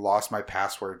 Like I lost my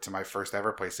password to my first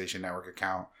ever PlayStation Network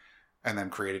account, and then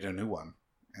created a new one.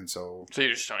 And so you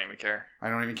just don't even care. I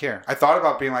don't even care. I thought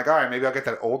about being like, all right, maybe I'll get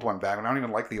that old one back, but I don't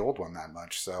even like the old one that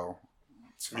much. So.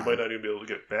 You might not even be able to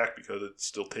get it back because it's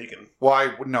still taken. Well, I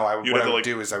would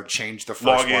do is I would change the first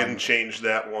log in, one. change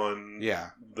that one. Yeah.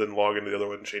 Then log into the other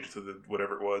one and change it to the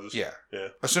whatever it was. Yeah. Yeah.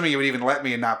 Assuming it would even let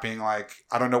me and not being like,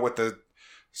 I don't know what the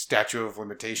statute of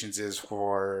limitations is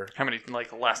for. How many,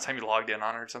 like, last time you logged in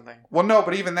on it or something? Well, no,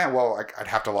 but even then, I'd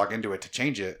have to log into it to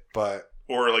change it. But.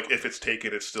 Or, like, if it's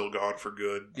taken, it's still gone for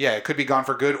good. Yeah, it could be gone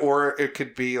for good. Or it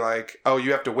could be like, oh,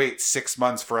 you have to wait 6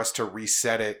 months for us to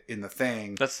reset it in the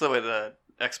thing. That's the way the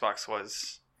Xbox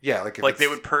was. Yeah, like they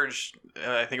would purge.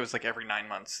 I think it was like every 9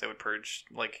 months they would purge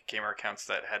like gamer accounts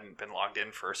that hadn't been logged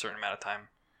in for a certain amount of time.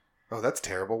 Oh, that's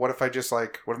terrible. What if what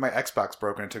if my Xbox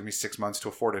broke and it took me 6 months to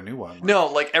afford a new one? No,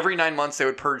 like every 9 months they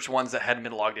would purge ones that hadn't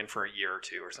been logged in for a year or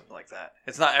two or something like that.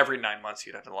 It's not every 9 months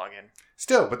you'd have to log in.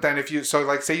 Still, but then if you say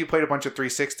you played a bunch of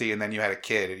 360 and then you had a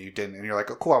kid and you didn't, and you're like,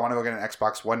 oh, cool, I want to go get an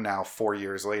Xbox One now. 4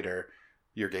 years later,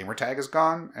 your gamer tag is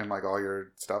gone and like all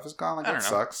your stuff is gone. Like that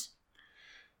sucks.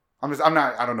 I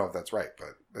don't know if that's right,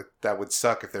 but that would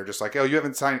suck if they're just like, oh, you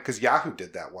haven't signed, because Yahoo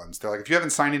did that once. They're like, if you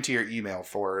haven't signed into your email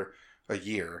for a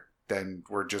year, then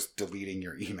we're just deleting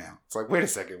your email. It's like, wait a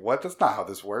second, what? That's not how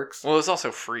this works. Well, it's also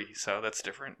free, so that's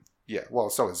different. Yeah, well,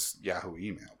 so is Yahoo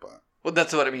email, but. Well,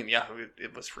 that's what I mean. Yahoo,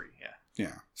 it was free, yeah.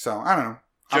 Yeah, so I don't know.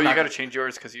 Joe, you got to change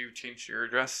yours because you changed your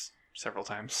address several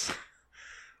times.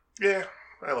 Yeah,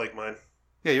 I like mine.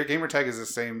 Yeah, your gamer tag is the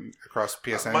same across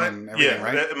PSN and everything,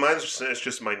 right? Mine's it's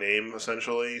just my name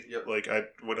essentially. Yep. Like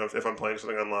if I'm playing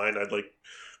something online, I'd like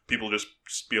people just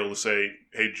be able to say,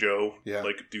 "Hey Joe, Yeah.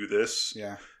 like do this,"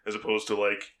 Yeah. as opposed to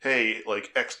like, "Hey,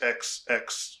 like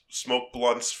XXX smoke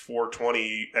blunts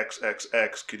 420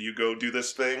 XXX, could you go do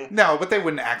this thing?" No, but they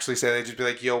wouldn't actually say. They'd just be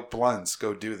like, "Yo, blunts,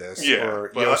 go do this." Yeah,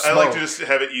 Or, but "Yo, I like smoke." to just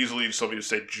have it easily somebody to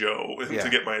say Joe Yeah. to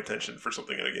get my attention for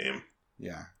something in a game.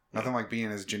 Yeah. Nothing like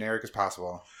being as generic as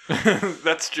possible.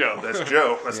 That's Joe. That's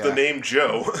Joe. That's Yeah. the name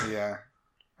Joe. Yeah.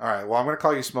 All right. Well, I'm going to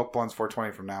call you Smoke Blunts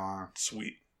 420 from now on.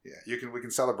 Sweet. Yeah. We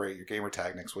can celebrate your gamer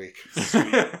tag next week.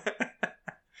 Sweet.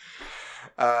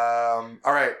 All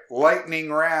right,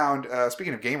 lightning round.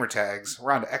 Speaking of gamer tags,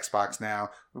 we're on to Xbox now.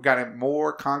 We've got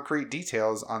more concrete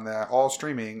details on the all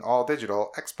streaming, all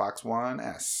digital Xbox One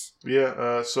S.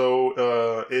 Yeah,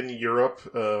 so in Europe,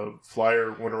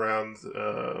 flyer went around,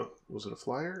 was it a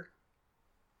flyer?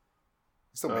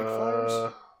 They still make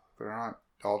flyers. They're not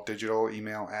all digital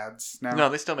email ads now. No,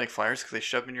 they still make flyers because they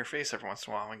shove them in your face every once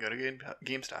in a while when we go to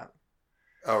GameStop.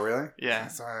 Oh, really? Yeah.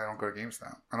 Sorry, I don't go to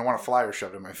GameStop. I don't want a flyer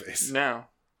shoved in my face. No.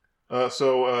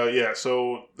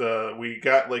 So we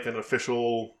got like an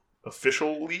official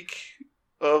leak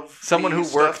of Someone the who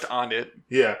stuff. worked on it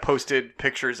Yeah. posted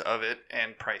pictures of it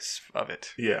and price of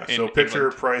it. Yeah, in so picture,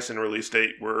 England. price, and release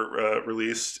date were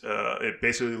released. It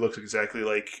basically looks exactly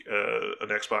like an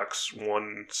Xbox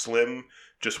One Slim,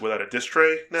 just without a disc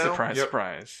tray now. Surprise, Yep.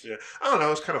 surprise. Yeah, I don't know. I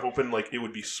was kind of hoping like it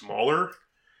would be smaller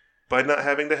by not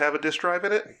having to have a disc drive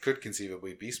in it. It could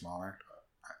conceivably be smaller.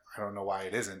 I don't know why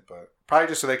it isn't, but probably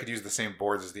just so they could use the same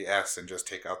boards as the S and just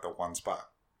take out the one spot.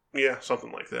 Yeah,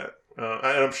 something like that. And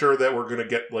I'm sure that we're gonna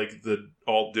get like the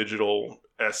all digital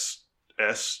S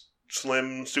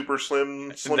Slim, Super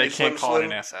Slim, Slim. They can't call it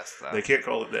Slim. an SS though. They can't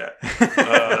call it that.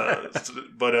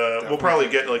 But we'll probably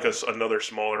get like another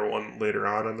smaller one later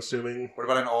on, I'm assuming. What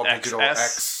about an all digital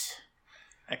XS?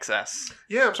 X? XS.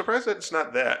 Yeah, I'm surprised that it's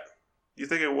not that. You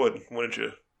think it would, wouldn't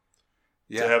you?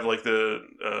 Yeah. To have like the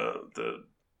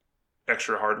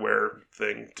extra hardware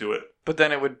thing to it. But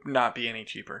then it would not be any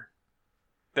cheaper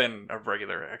than a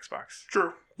regular Xbox.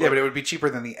 True. Yeah, but it would be cheaper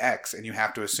than the X, and you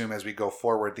have to assume as we go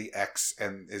forward, the X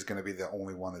and is going to be the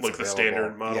only one that's Like the available.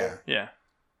 standard model? Yeah. Yeah.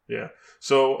 Yeah.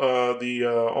 So the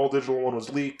all digital one was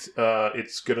leaked.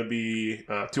 It's going to be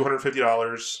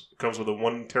 $250. It comes with a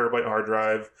 1 terabyte hard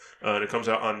drive, and it comes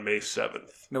out on May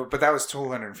 7th. No, but that was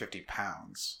 250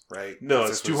 pounds, right? No,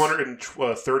 This it's was-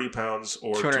 230 pounds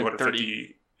or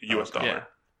 250 US dollar. Yeah.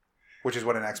 Which is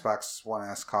what an Xbox One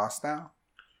S costs now?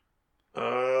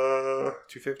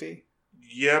 250.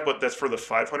 Yeah, but that's for the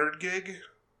 500 gig.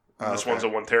 Oh, This okay. one's a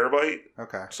 1 terabyte,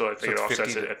 Okay. so I think So it it's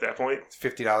offsets 50 it at that point. It's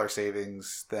 $50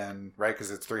 savings then, right?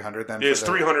 Because it's $300 then. It's for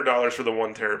the- $300 for the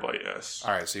 1 terabyte. Yes.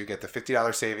 All right, so you get the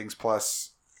 $50 savings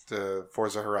plus the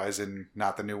Forza Horizon,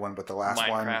 not the new one, but the last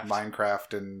one,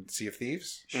 Minecraft and Sea of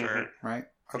Thieves, Sure. Mhm. right?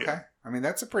 Okay. Yeah. I mean,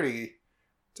 it's a pretty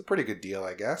good deal,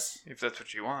 I guess. If that's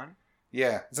what you want.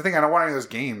 Yeah, it's the thing. I don't want any of those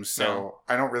games, so No.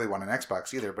 I don't really want an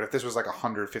Xbox either. But if this was like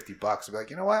 $150, I'd be like,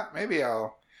 you know what? Maybe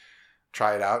I'll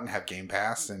try it out and have Game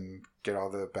Pass and get all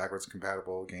the backwards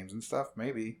compatible games and stuff.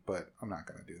 Maybe, but I'm not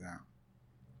going to do that.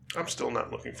 I'm still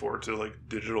not looking forward to like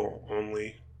digital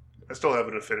only. I still have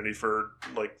an affinity for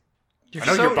like. You're I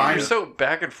know you're buying- You're so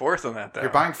back and forth on that though. You're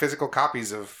buying physical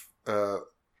copies of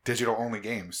digital only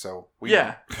games, so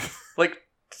Yeah. Like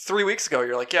 3 weeks ago,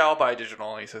 you're like, "Yeah, I'll buy a digital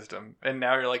only system," and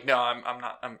now you're like, "No, I'm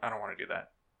not. I don't want to do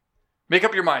that." Make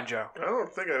up your mind, Joe. I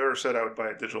don't think I've ever said I would buy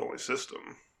a digital only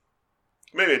system.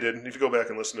 Maybe I did. If you go back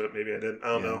and listen to it, maybe I didn't. I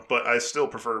don't know. But I still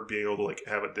prefer being able to like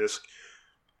have a disc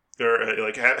or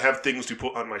like have things to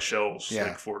put on my shelves Yeah.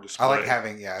 like for display.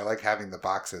 I like having the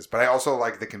boxes, but I also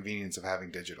like the convenience of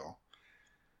having digital.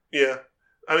 Yeah.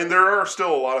 I mean, there are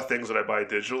still a lot of things that I buy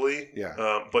digitally.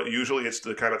 Yeah. But usually it's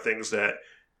the kind of things that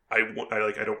I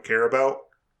don't care about.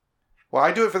 Well,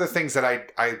 I do it for the things that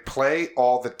I play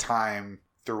all the time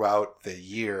throughout the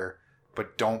year,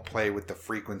 but don't play with the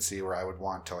frequency where I would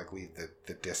want to like leave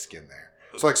the disc in there.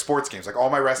 So like sports games, like all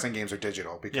my wrestling games are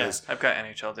digital because I've got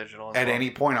NHL digital. As at well.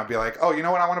 any point I'll be like, oh, you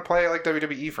know what? I want to play like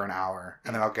WWE for an hour,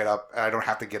 and then I'll get up. And I don't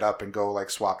have to get up and go like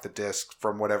swap the disc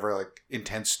from whatever like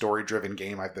intense story driven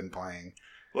game I've been playing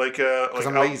Like, because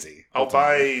I'm lazy. I'll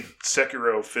ultimately. buy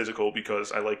Sekiro physical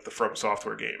because I like the From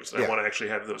Software games. And Yeah. I want to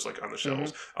actually have those like on the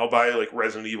shelves. I'll buy like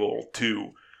Resident Evil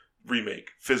 2 remake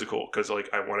physical because like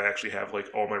I want to actually have like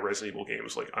all my Resident Evil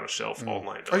games like on a shelf all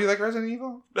lined up. Oh, you like Resident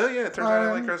Evil? Oh yeah, it turns out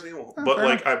I like Resident Evil. oh, But fair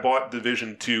like I bought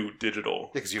Division 2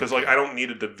 digital Yeah, 'cause you because don't like I don't need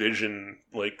a Division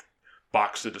like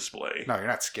box to display. No, you're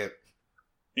not Skip.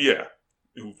 Yeah.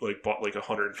 Who like bought like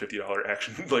 $150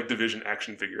 action like Division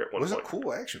action figure at It one was a point.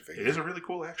 cool action figure. It is a really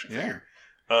cool action Yeah. figure.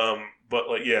 But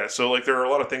like, yeah, so like there are a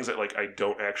lot of things that like I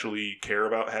don't actually care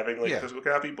about having like Yeah. physical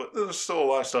copy, but there's still a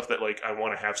lot of stuff that like I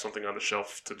want to have something on the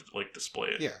shelf to like display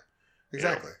it. Yeah,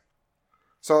 exactly.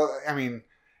 So, I mean,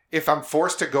 if I'm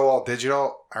forced to go all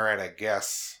digital, all right, I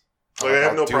guess. Like I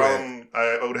have I'll no do problem.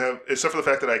 I would have, except for the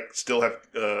fact that I still have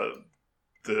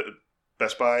the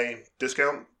Best Buy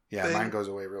discount. Yeah, thing. mine goes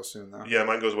away real soon, though. Yeah,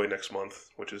 mine goes away next month,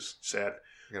 which is sad.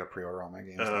 I gotta pre-order all my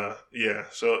games. now. Yeah,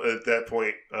 so at that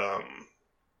point,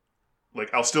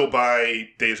 like I'll still buy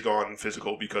Days Gone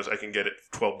physical because I can get it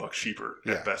 $12 cheaper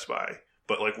Yeah. at Best Buy.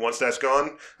 But like once that's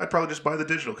gone, I'd probably just buy the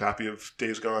digital copy of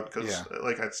Days Gone because Yeah.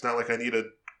 like it's not like I need a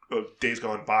Days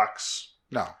Gone box,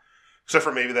 No. except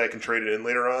for maybe that I can trade it in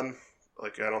later on.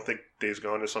 Like I don't think Days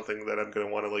Gone is something that I'm gonna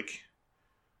want to like.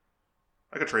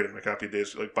 I could trade in my copy of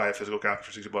Days, like buy a physical copy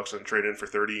for $60 and trade it in for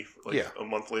 $30, like Yeah. a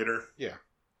month later.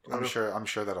 I'm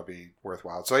sure that'll be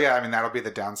worthwhile. So yeah, I mean that'll be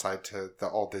the downside to the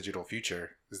all digital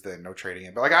future is the no trading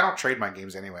in. But like I don't trade my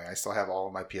games anyway. I still have all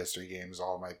of my PS3 games,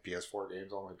 all of my PS4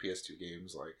 games, all my PS2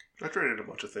 games. Like I traded a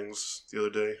bunch of things the other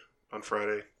day on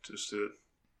Friday. I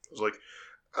was like,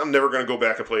 I'm never gonna go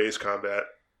back and play Ace Combat.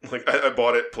 Like I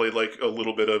bought it, played like a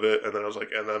little bit of it, and then I was like,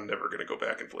 and I'm never gonna go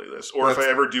back and play this. Or if I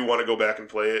ever do want to go back and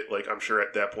play it, like I'm sure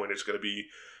at that point it's gonna be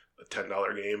a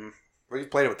 $10 game. well, you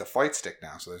played it with the flight stick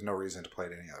now, so there's no reason to play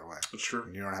it any other way. That's true.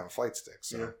 And you don't have a flight stick,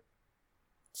 so Yeah.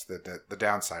 it's the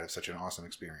downside of such an awesome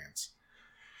experience.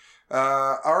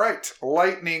 All right,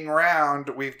 lightning round.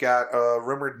 We've got a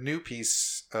rumored new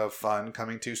piece of fun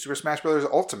coming to Super Smash Bros.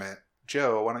 Ultimate.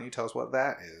 Joe, why don't you tell us what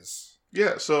that is?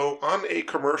 Yeah, so on a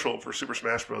commercial for Super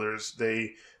Smash Brothers,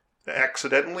 they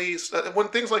accidentally, when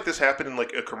things like this happen in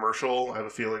like a commercial, I have a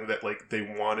feeling that like they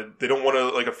don't want to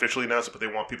like officially announce it, but they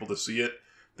want people to see it.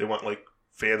 They want like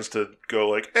fans to go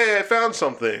like, hey, I found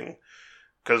something.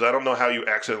 Because I don't know how you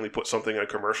accidentally put something in a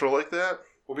commercial like that.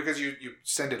 Well, because you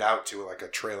send it out to like a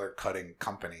trailer cutting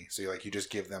company, so you just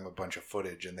give them a bunch of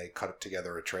footage and they cut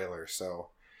together a trailer. So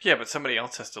Yeah, but somebody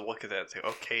else has to look at that and say,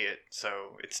 okay it,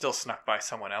 so it's still snuck by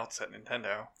someone else at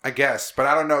Nintendo. I guess, but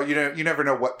I don't know. You never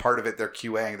know what part of it they're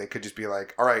QAing. They could just be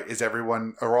like, all right,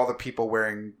 are all the people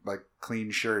wearing like clean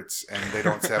shirts and they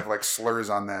don't have like slurs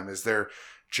on them? Is there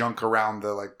junk around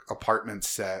the like apartment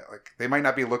set? Like they might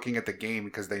not be looking at the game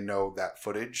because they know that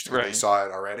footage. 'Cause They Right. saw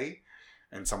it already,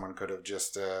 and someone could have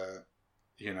just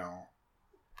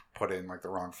put in like the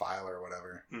wrong file or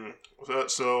whatever.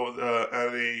 So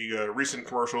at a recent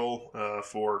commercial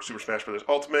for Super Smash Bros.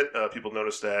 Ultimate, people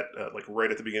noticed that like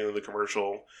right at the beginning of the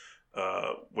commercial,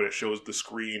 when it shows the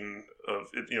screen of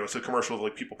it, it's a commercial of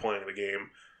like people playing the game,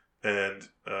 and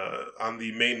on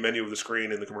the main menu of the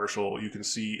screen in the commercial, you can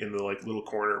see in the like little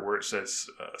corner where it says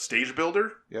Stage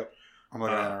Builder. Yep, I'm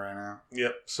looking at it right now.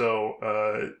 Yep.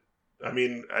 So I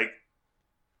mean,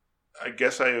 I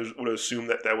guess I would assume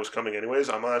that was coming anyways.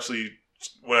 I'm honestly,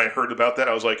 when I heard about that,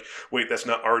 I was like, wait, that's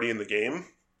not already in the game?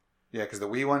 Yeah, because the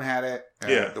Wii one had it.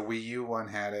 Yeah. The Wii U one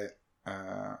had it.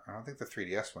 I don't think the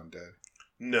 3DS one did.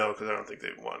 No, because I don't think they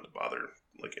wanted to bother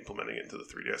like implementing it into the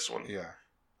 3DS one. Yeah.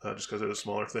 Just because it's a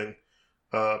smaller thing.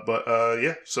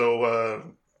 Yeah,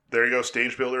 so there you go.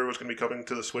 Stage Builder was going to be coming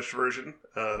to the Switch version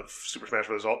of Super Smash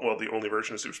Bros. Well, the only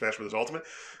version of Super Smash Bros. Ultimate.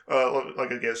 Like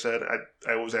I guess said,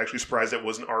 I was actually surprised that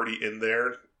wasn't already in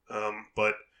there.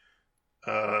 But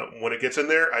when it gets in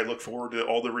there, I look forward to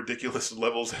all the ridiculous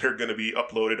levels that are going to be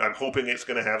uploaded. I'm hoping it's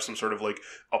going to have some sort of like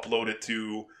upload it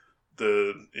to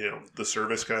the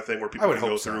service kind of thing where people would can go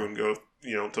hope through so. and go,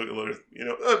 take a look at,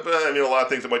 but I mean, a lot of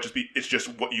things it might just be, it's just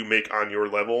what you make on your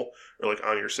level or like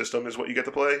on your system is what you get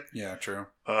to play. Yeah, true.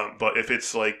 But if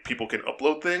it's like people can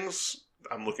upload things,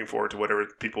 I'm looking forward to whatever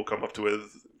people come up to with,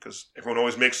 because everyone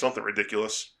always makes something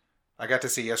ridiculous. I got to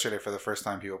see yesterday for the first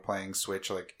time people playing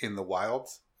Switch like in the wild,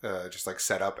 just like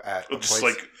set up at a Just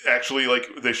place. like actually, like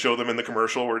they show them in the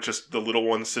commercial where it's just the little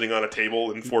one sitting on a table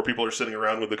and 4 people are sitting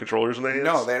around with the controllers in their hands.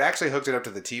 No, they had actually hooked it up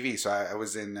to the TV. So I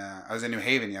was in New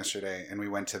Haven yesterday, and we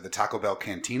went to the Taco Bell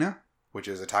Cantina, which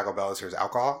is a Taco Bell that serves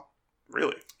alcohol.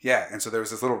 Really? Yeah, and so there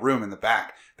was this little room in the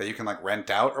back that you can like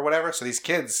rent out or whatever. So these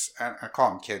kids, I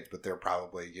call them kids, but they're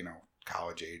probably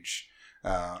college age.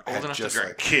 Old enough to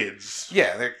drink. Kids.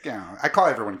 Yeah, they're I call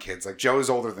everyone kids. Like Joe's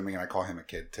older than me, and I call him a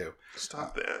kid too.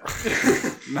 Stop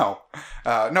that. No,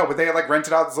 but they had like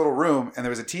rented out this little room, and there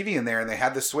was a TV in there, and they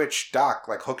had the Switch dock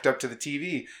like hooked up to the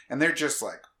TV, and they're just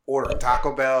like ordering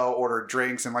Taco Bell, order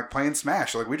drinks, and like playing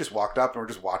Smash. So, like we just walked up and we're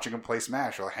just watching them play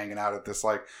Smash, or like, hanging out at this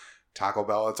like Taco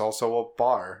Bell. It's also a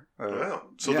bar. Wow.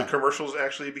 So yeah. the commercials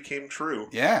actually became true.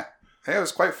 Yeah, it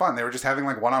was quite fun. They were just having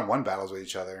like one-on-one battles with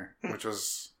each other, which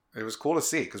was. It was cool to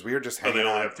see because we were just hanging They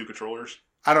only out. have 2 controllers?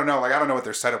 I don't know. Like, I don't know what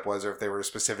their setup was, or if they were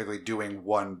specifically doing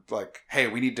one, like, hey,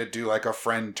 we need to do like a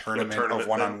friend tournament of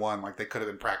one-on-one. Like, they could have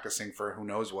been practicing for who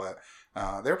knows what.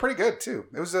 They were pretty good too.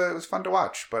 It was fun to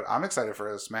watch. But I'm excited for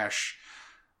a Smash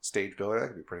stage builder. That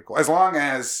could be pretty cool. As long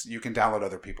as you can download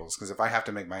other people's. Because if I have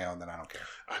to make my own, then I don't care.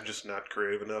 I'm just not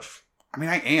creative enough. I mean,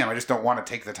 I am. I just don't want to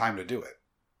take the time to do it.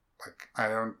 Like,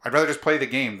 I'd rather just play the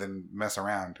game than mess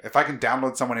around. If I can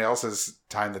download someone else's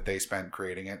time that they spent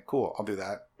creating it, cool. I'll do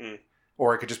that.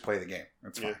 Or I could just play the game.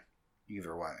 It's fine.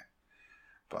 Either way.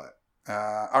 But,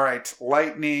 all right.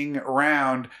 Lightning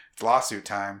round. It's lawsuit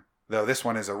time. Though this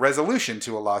one is a resolution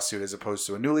to a lawsuit as opposed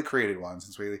to a newly created one.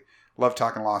 Since we love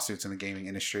talking lawsuits in the gaming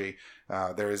industry.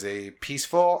 There is a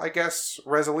peaceful, I guess,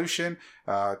 resolution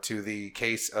to the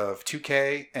case of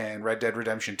 2K and Red Dead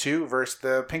Redemption 2 versus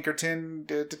the Pinkerton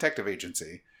Detective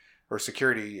Agency or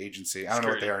Security Agency. I don't know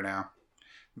what they are now.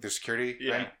 They're security,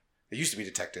 right? They used to be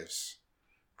detectives,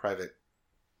 private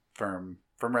firm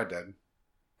from Red Dead,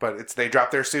 but they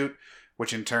dropped their suit,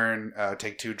 which in turn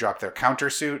Take-Two dropped their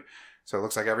countersuit. So it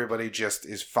looks like everybody just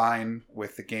is fine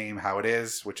with the game how it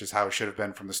is, which is how it should have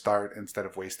been from the start, instead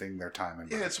of wasting their time. And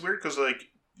money. It's weird because like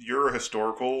you're a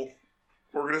historical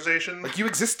organization, like you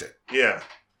existed. Yeah,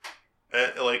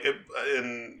 like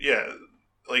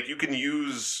you can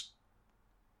use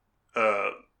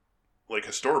like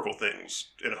historical things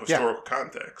in a historical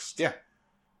context. Yeah.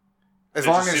 As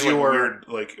long as you're like a weird,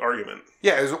 like argument.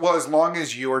 Yeah, as long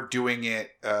as you're doing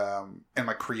it and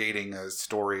like creating a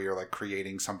story or like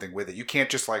creating something with it. You can't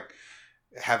just like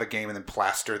have a game and then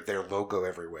plaster their logo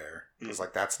everywhere. Because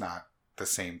like that's not the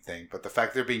same thing. But the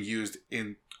fact they're being used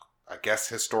in, I guess,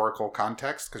 historical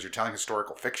context, because you're telling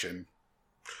historical fiction.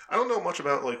 I don't know much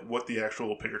about like what the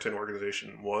actual Pinkerton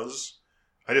organization was.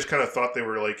 I just kind of thought they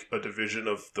were like a division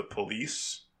of the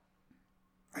police.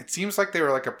 It seems like they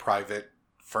were like a private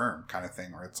firm kind of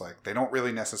thing, where it's like they don't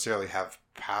really necessarily have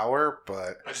power,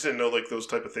 but I just didn't know like those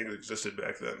type of things existed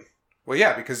back then. Well,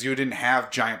 yeah, because you didn't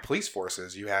have giant police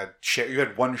forces. You had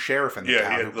one sheriff in the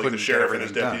town he had, who like, couldn't the sheriff get and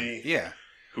his everything deputy. done. Yeah,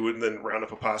 who would then round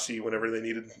up a posse whenever they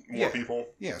needed more people.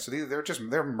 Yeah, so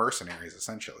they're mercenaries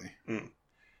essentially.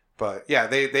 But yeah,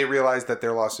 they realized that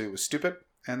their lawsuit was stupid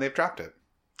and they've dropped it.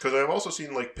 Because I've also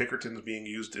seen like Pinkertons being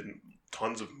used in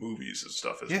tons of movies and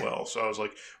stuff as well. So I was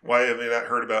like, why have I not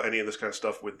heard about any of this kind of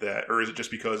stuff with that? Or is it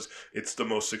just because it's the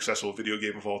most successful video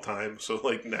game of all time? So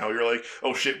like now you're like,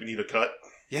 oh shit, we need a cut?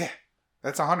 Yeah,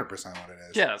 that's 100% what it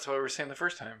is. Yeah, that's what we were saying the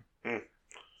first time.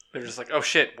 They're just like, oh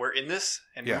shit, we're in this?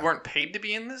 And we weren't paid to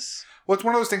be in this? Well, it's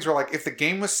one of those things where like if the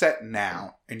game was set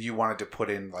now and you wanted to put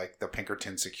in like the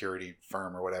Pinkerton security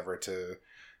firm or whatever to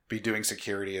be doing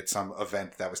security at some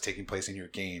event that was taking place in your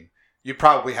game, you'd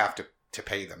probably have to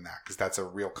pay them that, because that's a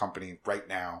real company right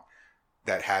now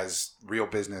that has real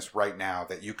business right now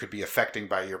that you could be affecting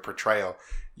by your portrayal.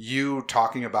 You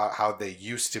talking about how they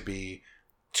used to be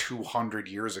 200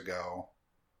 years ago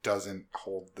doesn't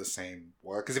hold the same.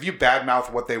 Because if you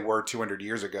badmouth what they were 200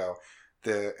 years ago,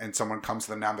 and someone comes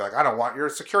to them now and be like, I don't want your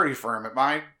security firm at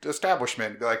my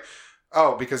establishment. Be like,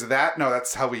 oh, because of that? No,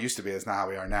 that's how we used to be. It's not how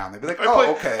we are now. And they'd be like,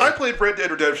 okay. I played Red Dead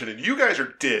Redemption, and you guys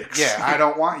are dicks. Yeah, I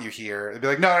don't want you here. They'd be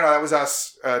like, no, that was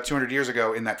us 200 years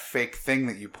ago in that fake thing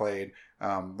that you played.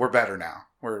 We're better now.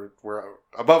 We're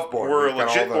above board. We're a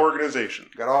legit organization.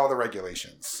 Got all the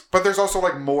regulations. But there's also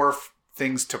like more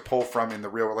things to pull from in the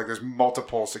real world. Like there's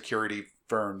multiple security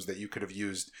firms that you could have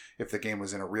used if the game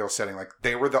was in a real setting. Like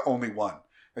they were the only one.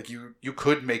 Like you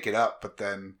could make it up, but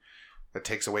then that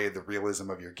takes away the realism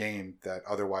of your game that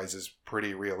otherwise is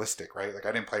pretty realistic, right? Like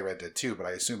I didn't play Red Dead 2, but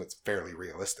I assume it's fairly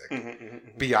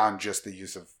realistic beyond just the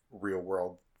use of real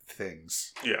world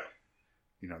things. Yeah.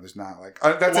 You know, there's not like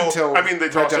until I mean,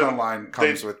 Red Dead Online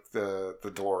comes with the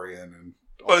DeLorean and.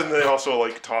 But they also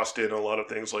like tossed in a lot of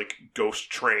things like ghost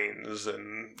trains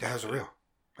and. Yeah, those are real.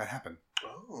 That happened.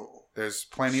 Oh. There's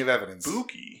plenty of evidence.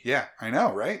 Spooky. Yeah, I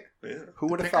know, right? Yeah. Who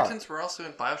would have thought? Pinkertons were also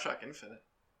in BioShock Infinite.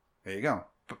 There you go.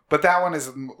 But that one is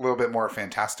a little bit more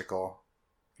fantastical,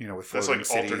 you know, with that's like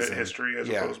alternate history as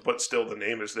yeah. opposed, but still the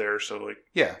name is there. So like,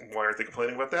 yeah, why aren't they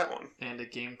complaining about that one? And a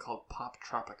game called Pop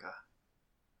Tropica.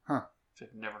 Huh? Which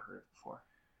I've never heard of before.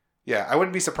 Yeah, I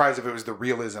wouldn't be surprised if it was the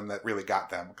realism that really got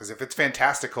them. Because if it's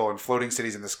fantastical and floating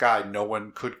cities in the sky, no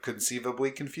one could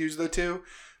conceivably confuse the two.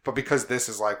 But because this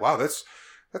is like, wow, that's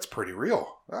pretty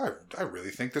real. I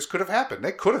really think this could have happened.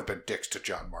 They could have been dicks to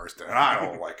John Marston, and I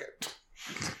don't like it.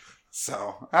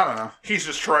 So, I don't know. He's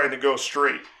just trying to go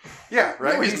straight. Yeah,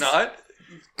 right? No, he's not.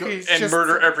 And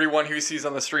murder everyone who he sees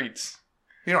on the streets.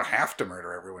 You don't have to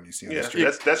murder everyone you see on the street.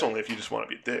 That's only if you just want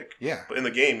to be a dick. Yeah. But in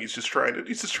the game, he's just trying to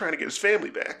get his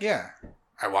family back. Yeah.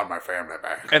 I want my family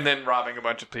back. And then robbing a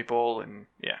bunch of people, and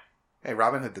yeah. Hey,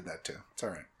 Robin Hood did that too. It's all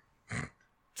right.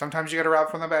 Sometimes you got to rob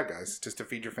from the bad guys just to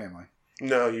feed your family.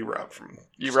 No, you rob from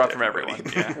everyone.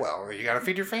 Yeah. Well, you got to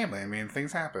feed your family. I mean,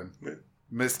 things happen. Yeah.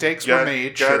 Mistakes were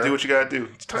made. You gotta sure. do what you gotta do.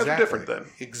 It's times are different then.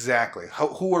 Exactly.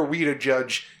 Who are we to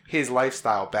judge his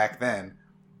lifestyle back then?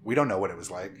 We don't know what it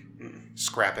was like.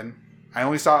 Scrapping. I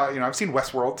only saw, I've seen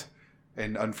Westworld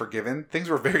and Unforgiven. Things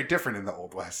were very different in the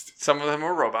Old West. Some of them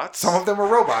were robots. Some of them were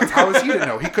robots. How is he to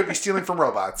know? He could be stealing from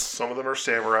robots. Some of them are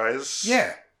samurais.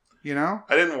 Yeah.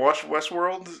 I didn't watch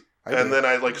Westworld, then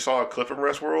I saw a clip from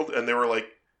Westworld, and they were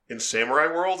in Samurai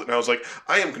World, and I was like,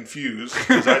 I am confused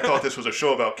because I thought this was a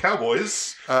show about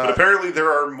cowboys, but apparently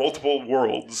there are multiple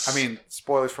worlds. I mean,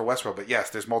 spoilers for Westworld, but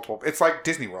yes, there's multiple. It's like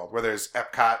Disney World, where there's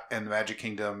Epcot and the Magic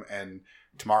Kingdom and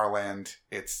Tomorrowland.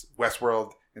 It's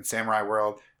Westworld and Samurai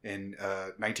World in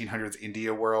 1900s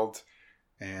India World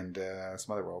and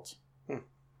some other worlds.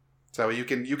 So you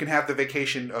can have the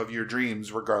vacation of your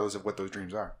dreams regardless of what those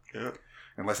dreams are. Yeah.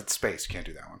 Unless it's space, you can't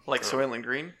do that one. Like Soylent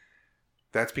Green?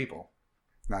 That's people,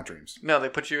 not dreams. No, they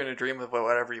put you in a dream of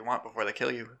whatever you want before they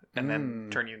kill you, and then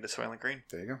turn you into Soylent Green.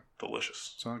 There you go.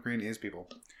 Delicious. Soylent Green is people.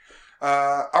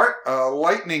 All right,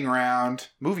 lightning round,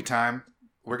 movie time.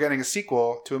 We're getting a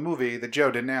sequel to a movie that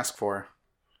Joe didn't ask for.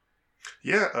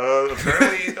 Yeah,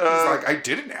 apparently... He's like, I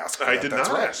didn't ask for that. I did not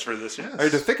ask for this, yes. I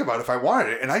had to think about if I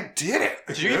wanted it, and I did it.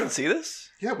 Did you even see this?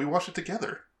 Yeah, we watched it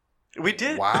together. We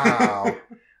did. Wow.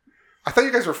 I thought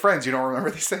you guys were friends. You don't remember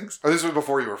these things? Or this was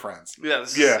before you were friends?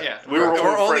 Yeah. We were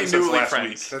only friends since newly last friends.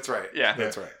 week. That's right. Yeah.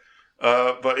 That's right.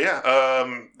 But yeah,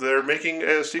 they're making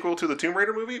a sequel to the Tomb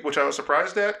Raider movie, which I was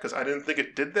surprised at because I didn't think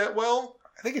it did that well.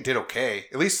 I think it did okay.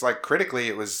 At least, critically,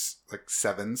 it was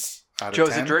 7s out of Joe,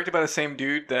 10. is it directed by the same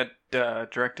dude that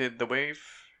directed The Wave?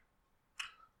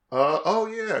 Oh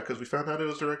yeah, because we found out it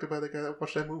was directed by the guy that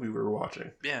watched that movie we were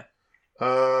watching. Yeah.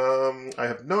 I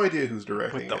have no idea who's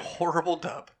directing With the it. horrible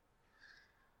dub.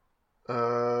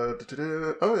 Oh,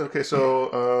 okay.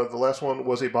 So the last one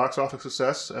was a box office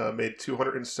success. Made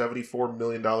 $274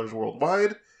 million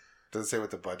worldwide. Does it say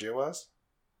what the budget was?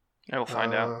 I will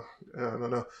find out. I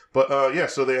don't know. But yeah,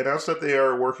 so they announced that they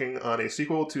are working on a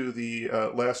sequel to the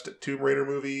last Tomb Raider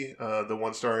movie, the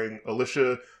one starring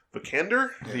Alicia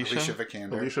Vikander. Yeah, Alicia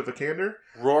Vikander. Alicia Vikander.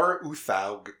 Roar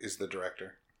Uthaug is the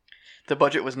director. The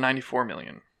budget was $94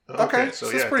 million. Okay, so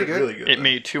that's pretty it did good. Really good. It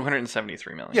made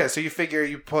 $273 million. Yeah, so you figure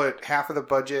you put half of the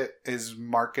budget is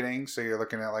marketing, so you're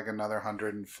looking at another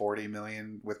 $140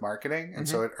 million with marketing, and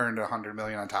so it earned $100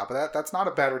 million on top of that. That's not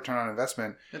a bad return on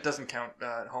investment. It doesn't count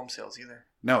home sales either.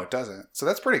 No, it doesn't. So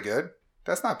that's pretty good.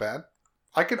 That's not bad.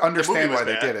 I could understand why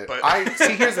they did it. but-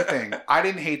 See, here's the thing. I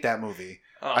didn't hate that movie.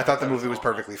 I thought the movie was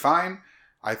perfectly fine.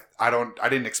 I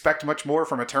didn't expect much more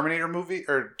from a Terminator movie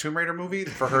or Tomb Raider movie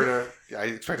for her to. I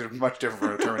expected much different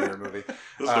from a Terminator movie.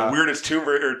 This is the weirdest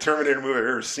Terminator movie I've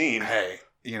ever seen. Hey,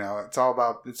 it's all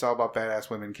about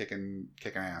badass women kicking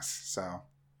ass. So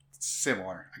it's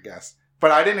similar, I guess.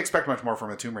 But I didn't expect much more from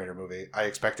a Tomb Raider movie. I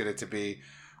expected it to be,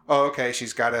 oh, okay,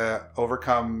 she's got to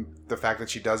overcome the fact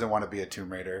that she doesn't want to be a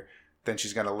Tomb Raider. Then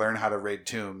she's going to learn how to raid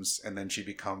tombs, and then she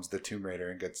becomes the Tomb Raider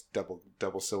and gets double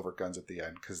silver guns at the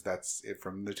end, because that's it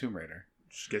from the Tomb Raider.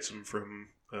 She gets them from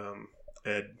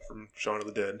Ed from Shaun of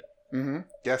the Dead. Mm-hmm.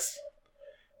 Yes.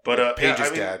 But Paige's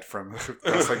dad from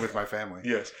Wrestling with My Family.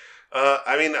 Yes.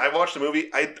 I watched the movie.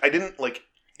 I didn't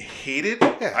hate it.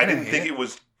 Yeah, I didn't think it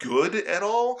was good at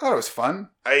all. I thought it was fun.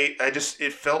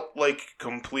 It felt like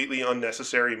completely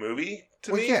unnecessary movie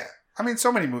to me. Yeah. I mean,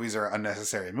 so many movies are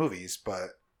unnecessary movies,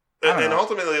 but and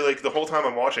ultimately, the whole time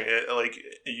I'm watching it,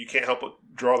 you can't help but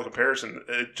draw the comparison.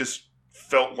 It just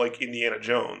felt like Indiana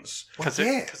Jones. Because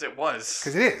it was.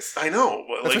 Because it is. I know.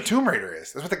 But that's what Tomb Raider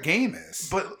is. That's what the game is.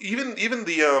 But even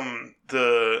the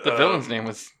villain's name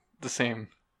was the same.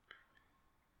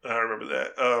 I remember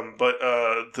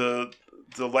that.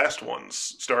 The last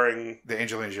ones starring the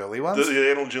Angelina Jolie ones.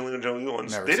 The Angelina Jolie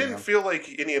ones. Never they seen didn't them. feel like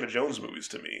Indiana Jones movies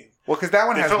to me. Well, because that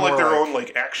one they has felt more like their own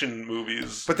action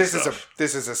movies. But this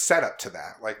is a setup to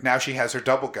that. Now she has her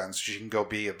double guns, so she can go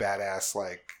be a badass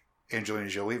Angelina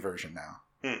Jolie version now.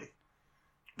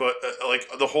 But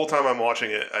the whole time I'm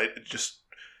watching it,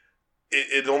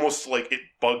 it almost it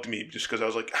bugged me just because I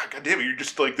was like, God damn it, you're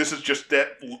just this is just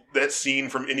that scene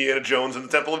from Indiana Jones and the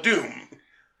Temple of Doom.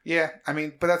 Yeah, I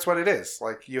mean, but that's what it is.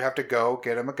 You have to go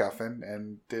get a MacGuffin,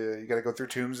 and you got to go through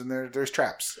tombs, and there's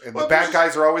traps, and the bad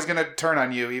guys are always going to turn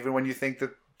on you, even when you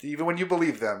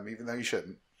believe them, even though you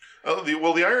shouldn't.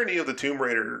 The irony of the Tomb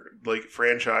Raider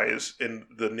franchise and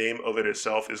the name of it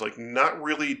itself is not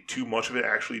really too much of it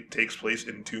actually takes place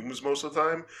in tombs most of the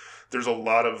time. There's a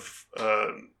lot of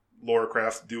Lara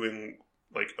Croft doing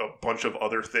like a bunch of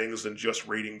other things than just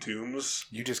raiding tombs.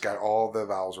 You just got all the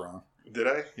vowels wrong. Did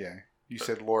I? Yeah. You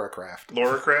said Laura Craft.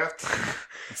 Laura Craft?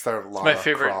 Instead of Lara My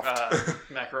favorite Croft.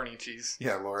 macaroni and cheese.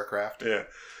 Yeah, Laura Craft. Yeah.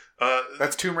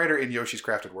 That's Tomb Raider in Yoshi's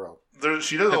Crafted World.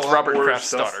 She does That's a lot Robert more Kraft's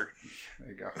stuff. daughter.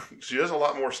 There you go. She does a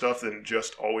lot more stuff than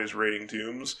just always raiding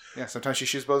tombs. Yeah, sometimes she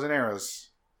shoots bows and arrows.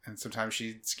 And sometimes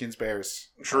she skins bears.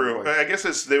 True. Oh, I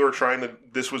guess they were trying to...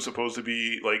 This was supposed to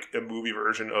be like a movie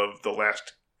version of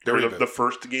the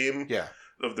first game yeah.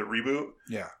 of the reboot.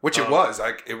 Yeah. Which it was.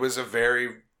 Like, it was a very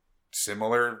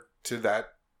similar to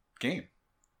that game.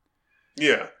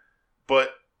 Yeah.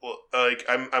 But like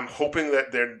I'm hoping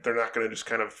that they're not going to just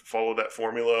kind of follow that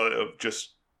formula of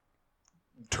just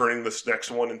turning this next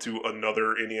one into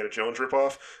another Indiana Jones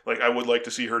ripoff. Like, I would like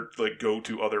to see her like go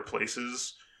to other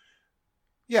places.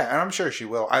 Yeah, and I'm sure she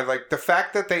will. I like the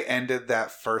fact that they ended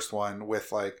that first one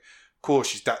with like, cool,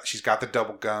 she's got the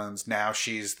double guns. Now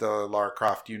she's the Lara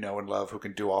Croft you know and love who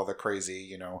can do all the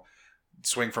crazy,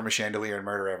 swing from a chandelier and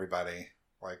murder everybody.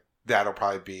 Like, it'll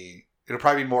probably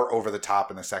be more over the top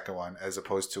in the second one as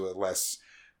opposed to a less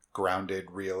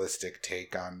grounded, realistic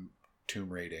take on tomb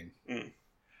raiding.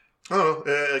 I don't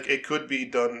know. It could be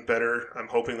done better. I'm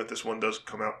hoping that this one does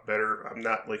come out better. I'm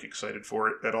not like excited for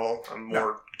it at all. I'm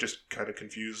more just kind of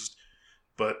confused.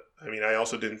 But I mean, I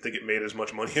also didn't think it made as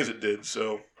much money as it did.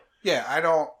 So yeah,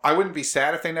 I wouldn't be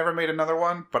sad if they never made another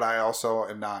one, but I also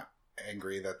am not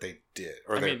angry that they did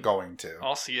or they're going to.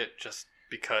 I'll see it just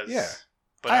because. Yeah,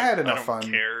 but I had enough I don't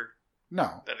fun. Care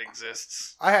no, that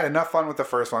exists. I had enough fun with the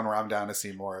first one where I'm down to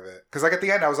see more of it. Because like at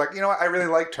the end, I was like, you know what? I really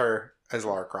liked her as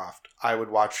Lara Croft. I would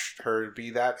watch her be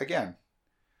that again.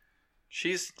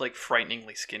 She's like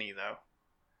frighteningly skinny though.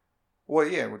 Well,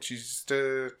 yeah, but she's just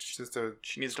a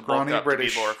she needs to bulk up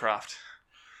British. to be Lara Croft.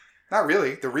 Not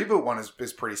really. The reboot one is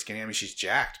pretty skinny. I mean, she's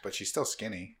jacked, but she's still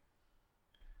skinny.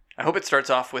 I hope it starts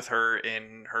off with her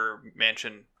in her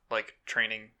mansion, like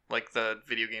training, like the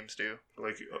video games do.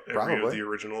 like every of the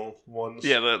original ones.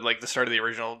 Yeah, the start of the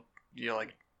original,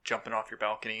 like jumping off your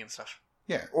balcony and stuff.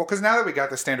 Yeah, well, because now that we got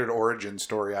the standard origin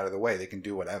story out of the way, they can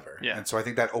do whatever. Yeah. And so I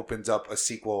think that opens up a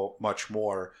sequel much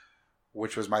more,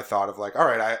 which was my thought of like, all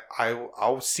right,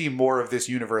 I'll see more of this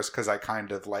universe because I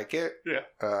kind of like it.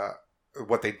 Yeah.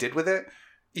 What they did with it,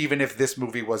 even if this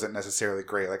movie wasn't necessarily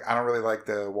great. Like, I don't really like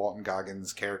the Walton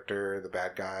Goggins character, the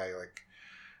bad guy. Like,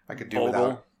 I could do Vogel.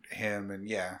 without him. And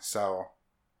yeah, so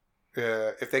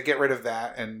if they get rid of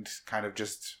that and kind of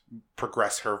just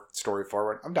progress her story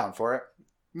forward, I'm down for it.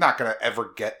 I'm not going to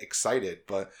ever get excited,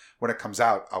 but when it comes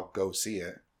out, I'll go see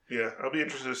it. Yeah, I'll be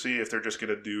interested to see if they're just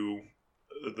going to do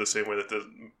the same way that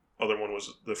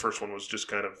the first one was just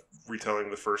kind of retelling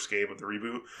the first game of the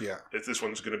reboot. Yeah. If this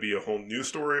one's going to be a whole new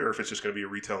story or if it's just going to be a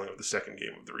retelling of the second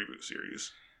game of the reboot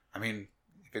series. I mean,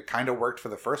 if it kind of worked for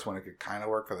the first one, it could kind of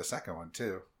work for the second one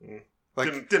too.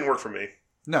 Like, Didn't work for me.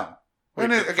 No. Wait,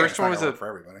 and the first one was for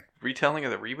everybody. Retelling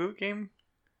of the reboot game?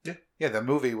 Yeah, the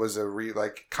movie was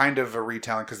kind of a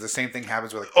retelling because the same thing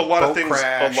happens with like a lot of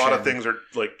things are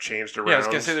like changed around. Yeah, I was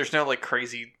gonna say there's no like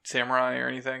crazy samurai or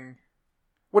anything.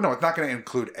 Well, no, it's not going to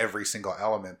include every single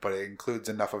element, but it includes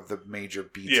enough of the major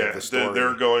beats of the story.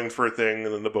 They're going for a thing,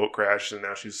 and then the boat crashed, and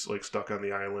now she's like stuck on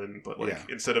the island. But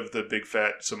like instead of the big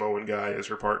fat Samoan guy as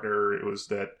her partner, it was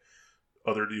that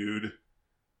other dude.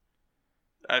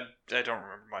 I don't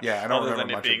remember much. Yeah, I don't other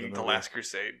remember than much it of being the the movie. Last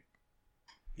Crusade.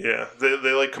 Yeah,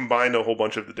 they like combined a whole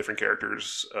bunch of the different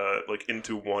characters like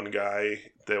into one guy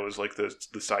that was like the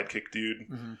sidekick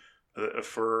dude, a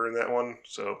fur in that one.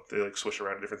 So they like switch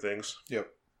around to different things. Yep.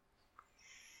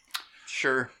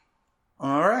 Sure.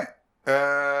 All right.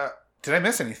 Did I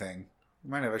miss anything? We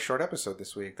might have a short episode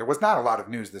this week. There was not a lot of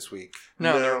news this week.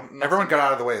 No. Everyone got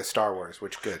out of the way of Star Wars,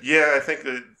 which good. Yeah, I think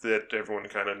that everyone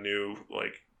kind of knew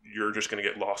like you're just going to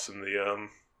get lost in the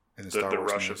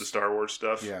rush of the Star Wars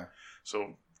stuff. Yeah.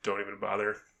 So don't even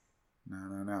bother.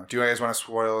 No. Do you guys want to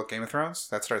spoil Game of Thrones?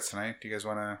 That starts tonight. Do you guys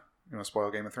want to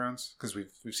spoil Game of Thrones? Because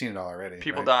we've seen it all already.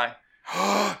 People right?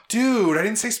 die. Dude, I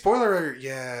didn't say spoiler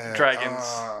yet. Dragons.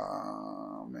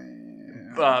 Oh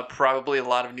man. Probably a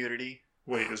lot of nudity.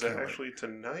 Wait, is that actually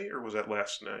tonight or was that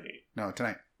last night? No,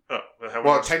 tonight.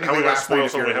 Oh, Technically last night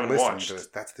if you're we haven't listening watched. to this.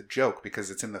 That's the joke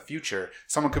because it's in the future.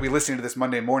 Someone could be listening to this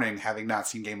Monday morning having not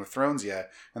seen Game of Thrones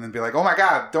yet and then be like, oh my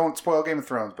god, don't spoil Game of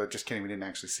Thrones. But just kidding, we didn't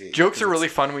actually see it. Jokes are really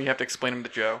fun when you have to explain them to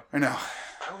Joe. I know.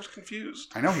 I was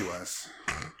confused. I know he was.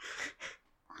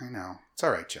 I know. It's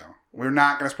all right, Joe. We're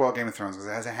not going to spoil Game of Thrones because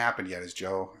it hasn't happened yet, as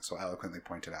Joe so eloquently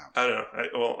pointed out. I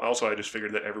don't know. I just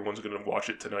figured that everyone's going to watch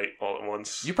it tonight all at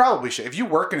once. You probably should. If you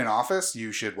work in an office,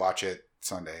 you should watch it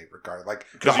Sunday, regardless. Like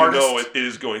because you know it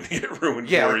is going to get ruined.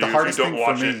 Yeah, for like the you hardest if you thing don't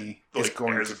watch for me it, is like,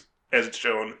 going as to as it's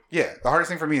shown. Yeah, the hardest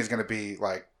thing for me is going to be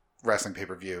like wrestling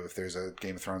pay-per-view. If there's a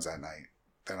Game of Thrones that night,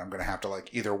 then I'm going to have to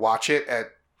like either watch it at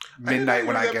midnight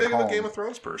when I get home. I'm a Game of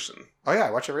Thrones person. Oh yeah,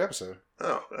 I watch every episode.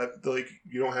 Oh, like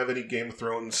you don't have any Game of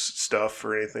Thrones stuff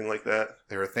or anything like that?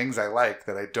 There are things I like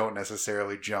that I don't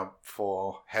necessarily jump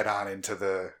full head on into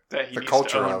the That he needs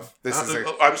culture to own. of.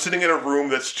 I'm sitting in a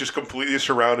room that's just completely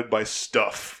surrounded by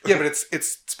stuff. Yeah, but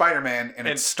it's Spider-Man and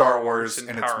it's Star Wars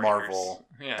and it's Power Marvel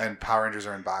Rangers. Yeah. and Power Rangers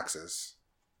are in boxes.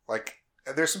 Like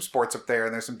there's some sports up there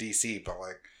and there's some DC, but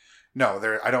like no,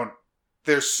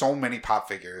 there's so many pop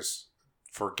figures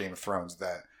for Game of Thrones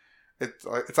that it's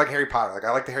like Harry Potter. Like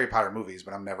I like the Harry Potter movies,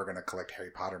 but I'm never going to collect Harry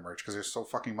Potter merch because there's so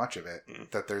fucking much of it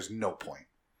that there's no point.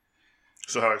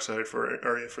 So how excited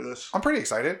are you for this? I'm pretty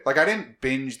excited. Like I didn't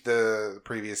binge the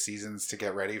previous seasons to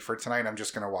get ready for tonight. I'm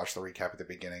just going to watch the recap at the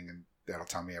beginning and that'll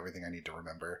tell me everything I need to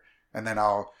remember. And then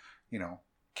I'll,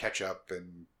 catch up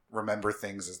and remember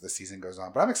things as the season goes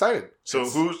on. But I'm excited. So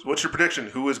what's your prediction?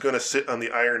 Who is going to sit on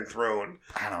the Iron Throne?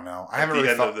 I don't know. I haven't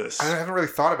really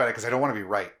thought about it because I don't want to be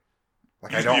right.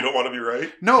 Like you don't want to be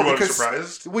right? No, you because want to be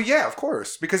surprised? Well, yeah, of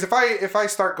course. Because if I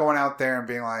start going out there and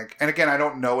being like, and again, I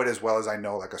don't know it as well as I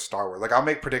know like a Star Wars. Like I'll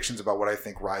make predictions about what I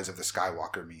think Rise of the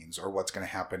Skywalker means or what's going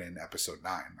to happen in Episode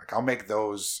 9. Like I'll make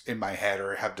those in my head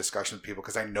or have discussions with people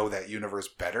because I know that universe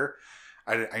better.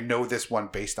 I know this one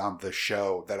based on the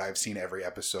show that I've seen every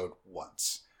episode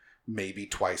once, maybe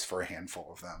twice for a handful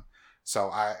of them.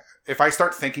 So if I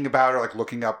start thinking about it or like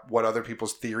looking up what other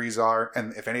people's theories are,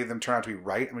 and if any of them turn out to be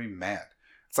right, I'm gonna be mad.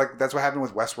 It's like that's what happened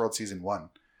with Westworld season 1,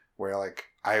 where like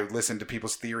I listened to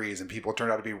people's theories and people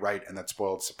turned out to be right, and that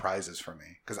spoiled surprises for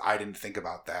me because I didn't think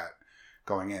about that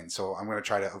going in. So I'm gonna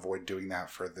try to avoid doing that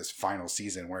for this final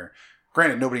season, where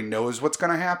granted nobody knows what's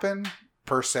gonna happen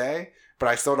per se, but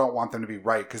I still don't want them to be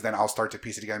right because then I'll start to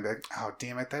piece it together and be like, oh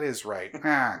damn it, that is right.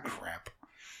 Crap.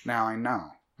 Now I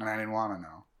know, and I didn't want to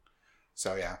know.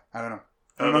 So yeah, I don't know.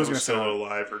 I don't know who's still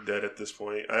alive or dead at this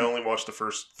point. I only watched the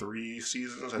first 3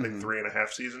 seasons. I think 3.5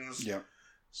 seasons. Yeah.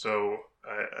 So,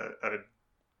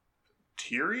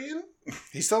 Tyrion?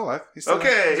 He's still alive. He's still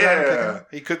okay, yeah.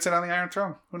 He could sit on the Iron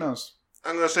Throne. Who knows?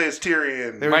 I'm going to say it's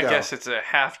Tyrion. My guess it's a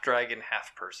half dragon,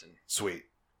 half person. Sweet.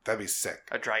 That'd be sick.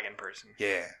 A dragon person.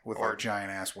 Yeah, with like giant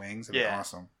ass wings. That'd be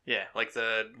awesome. Yeah, like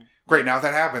the... Great, now if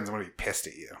that happens, I'm going to be pissed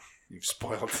at you. You've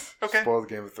spoiled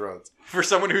Game of Thrones. For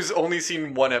someone who's only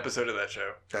seen one episode of that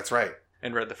show. That's right.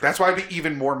 And read the first That's why I'd be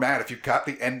even more mad if you got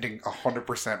the ending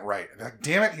 100% right. I'd be like,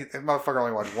 damn it, that motherfucker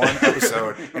only watched one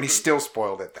episode and he still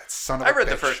spoiled it. That son of a bitch. I read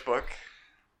the first book.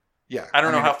 Yeah. I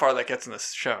don't know how far that gets in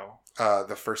this show.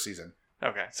 The first season.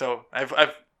 Okay, so I've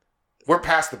we're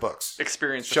past the books.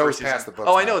 Experienced the Show's first season. past the books.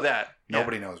 Oh, now. I know that.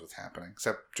 Nobody knows what's happening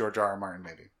except George R. R. Martin,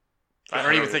 maybe. I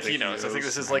don't even think he knows. I think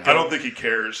this is like... I don't think he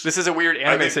cares. This is a weird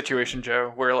anime situation,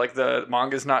 Joe, where like the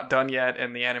manga's not done yet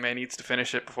and the anime needs to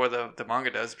finish it before the manga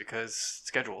does because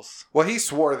schedules. Well, he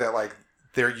swore that like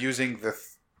they're using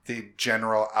the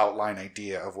general outline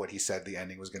idea of what he said the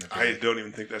ending was going to be. I don't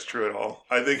even think that's true at all.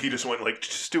 I think he just went like,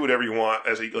 just do whatever you want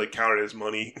as he like counted his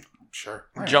money. Sure.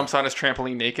 Jumps on his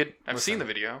trampoline naked. I've seen the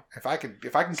video. If I can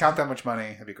count that much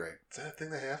money, it'd be great. Is that a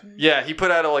thing that happened? Yeah, he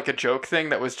put out a joke thing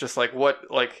that was just like what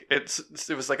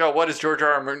it was like, oh, what is George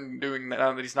R. R. Martin doing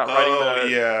now that he's not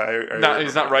writing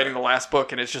he's not writing the last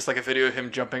book, and it's just like a video of him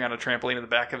jumping on a trampoline in the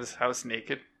back of his house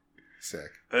naked.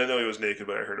 Sick. I didn't know he was naked,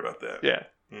 but I heard about that. Yeah.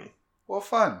 Well,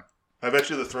 fun. I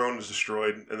bet you the throne is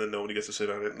destroyed, and then nobody gets to sit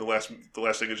on it. And the last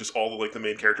thing is just all the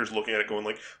main characters looking at it, going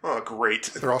like, "Oh,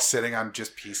 great!" They're all sitting on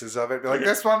just pieces of it. They're like,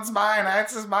 "This one's mine.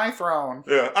 This is my throne."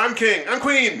 Yeah, I'm king. I'm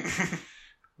queen.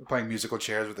 We're playing musical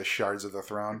chairs with the shards of the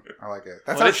throne. I like it.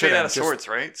 That's how it's made out of swords,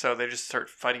 right? So they just start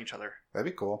fighting each other. That'd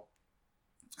be cool.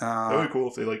 That'd be cool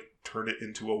if they turn it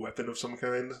into a weapon of some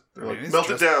kind. They're melt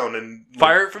it down and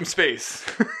fire it from space.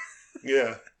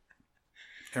 Yeah.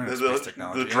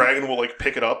 The dragon will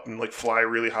pick it up and fly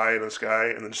really high in the sky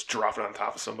and then just drop it on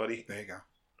top of somebody. There you go.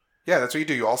 Yeah, that's what you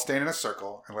do. You all stand in a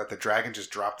circle and let the dragon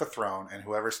just drop the throne, and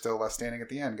whoever's still left standing at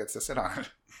the end gets to sit on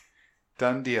it.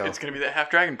 Done deal. It's going to be that half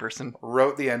dragon person.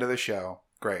 Wrote the end of the show.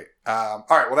 Great. All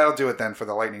right, well, that'll do it then for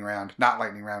the lightning round. Not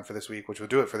lightning round for this week, which will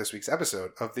do it for this week's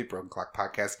episode of the Broken Clock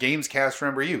Podcast. Gamescast,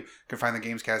 remember you can find the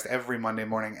Gamescast every Monday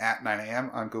morning at 9 a.m.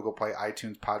 on Google Play,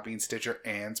 iTunes, Podbean, Stitcher,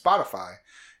 and Spotify.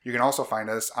 You can also find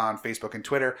us on Facebook and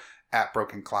Twitter at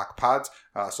Broken Clock Pods.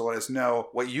 So let us know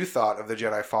what you thought of the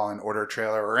Jedi Fallen Order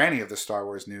trailer or any of the Star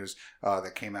Wars news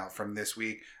that came out from this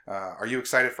week. Are you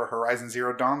excited for Horizon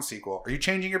Zero Dawn sequel? Are you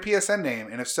changing your PSN name?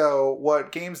 And if so,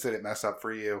 what games did it mess up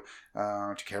for you? Do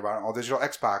you care about an all-digital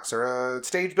Xbox or a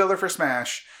stage builder for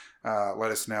Smash?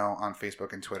 let us know on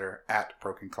Facebook and Twitter at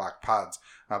Broken Clock Pods.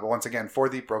 But once again, for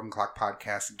the Broken Clock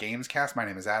Podcast Gamescast, my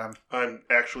name is Adam. I'm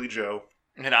actually Joe.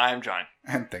 And I'm John.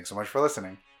 And thanks so much for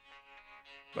listening.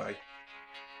 Bye.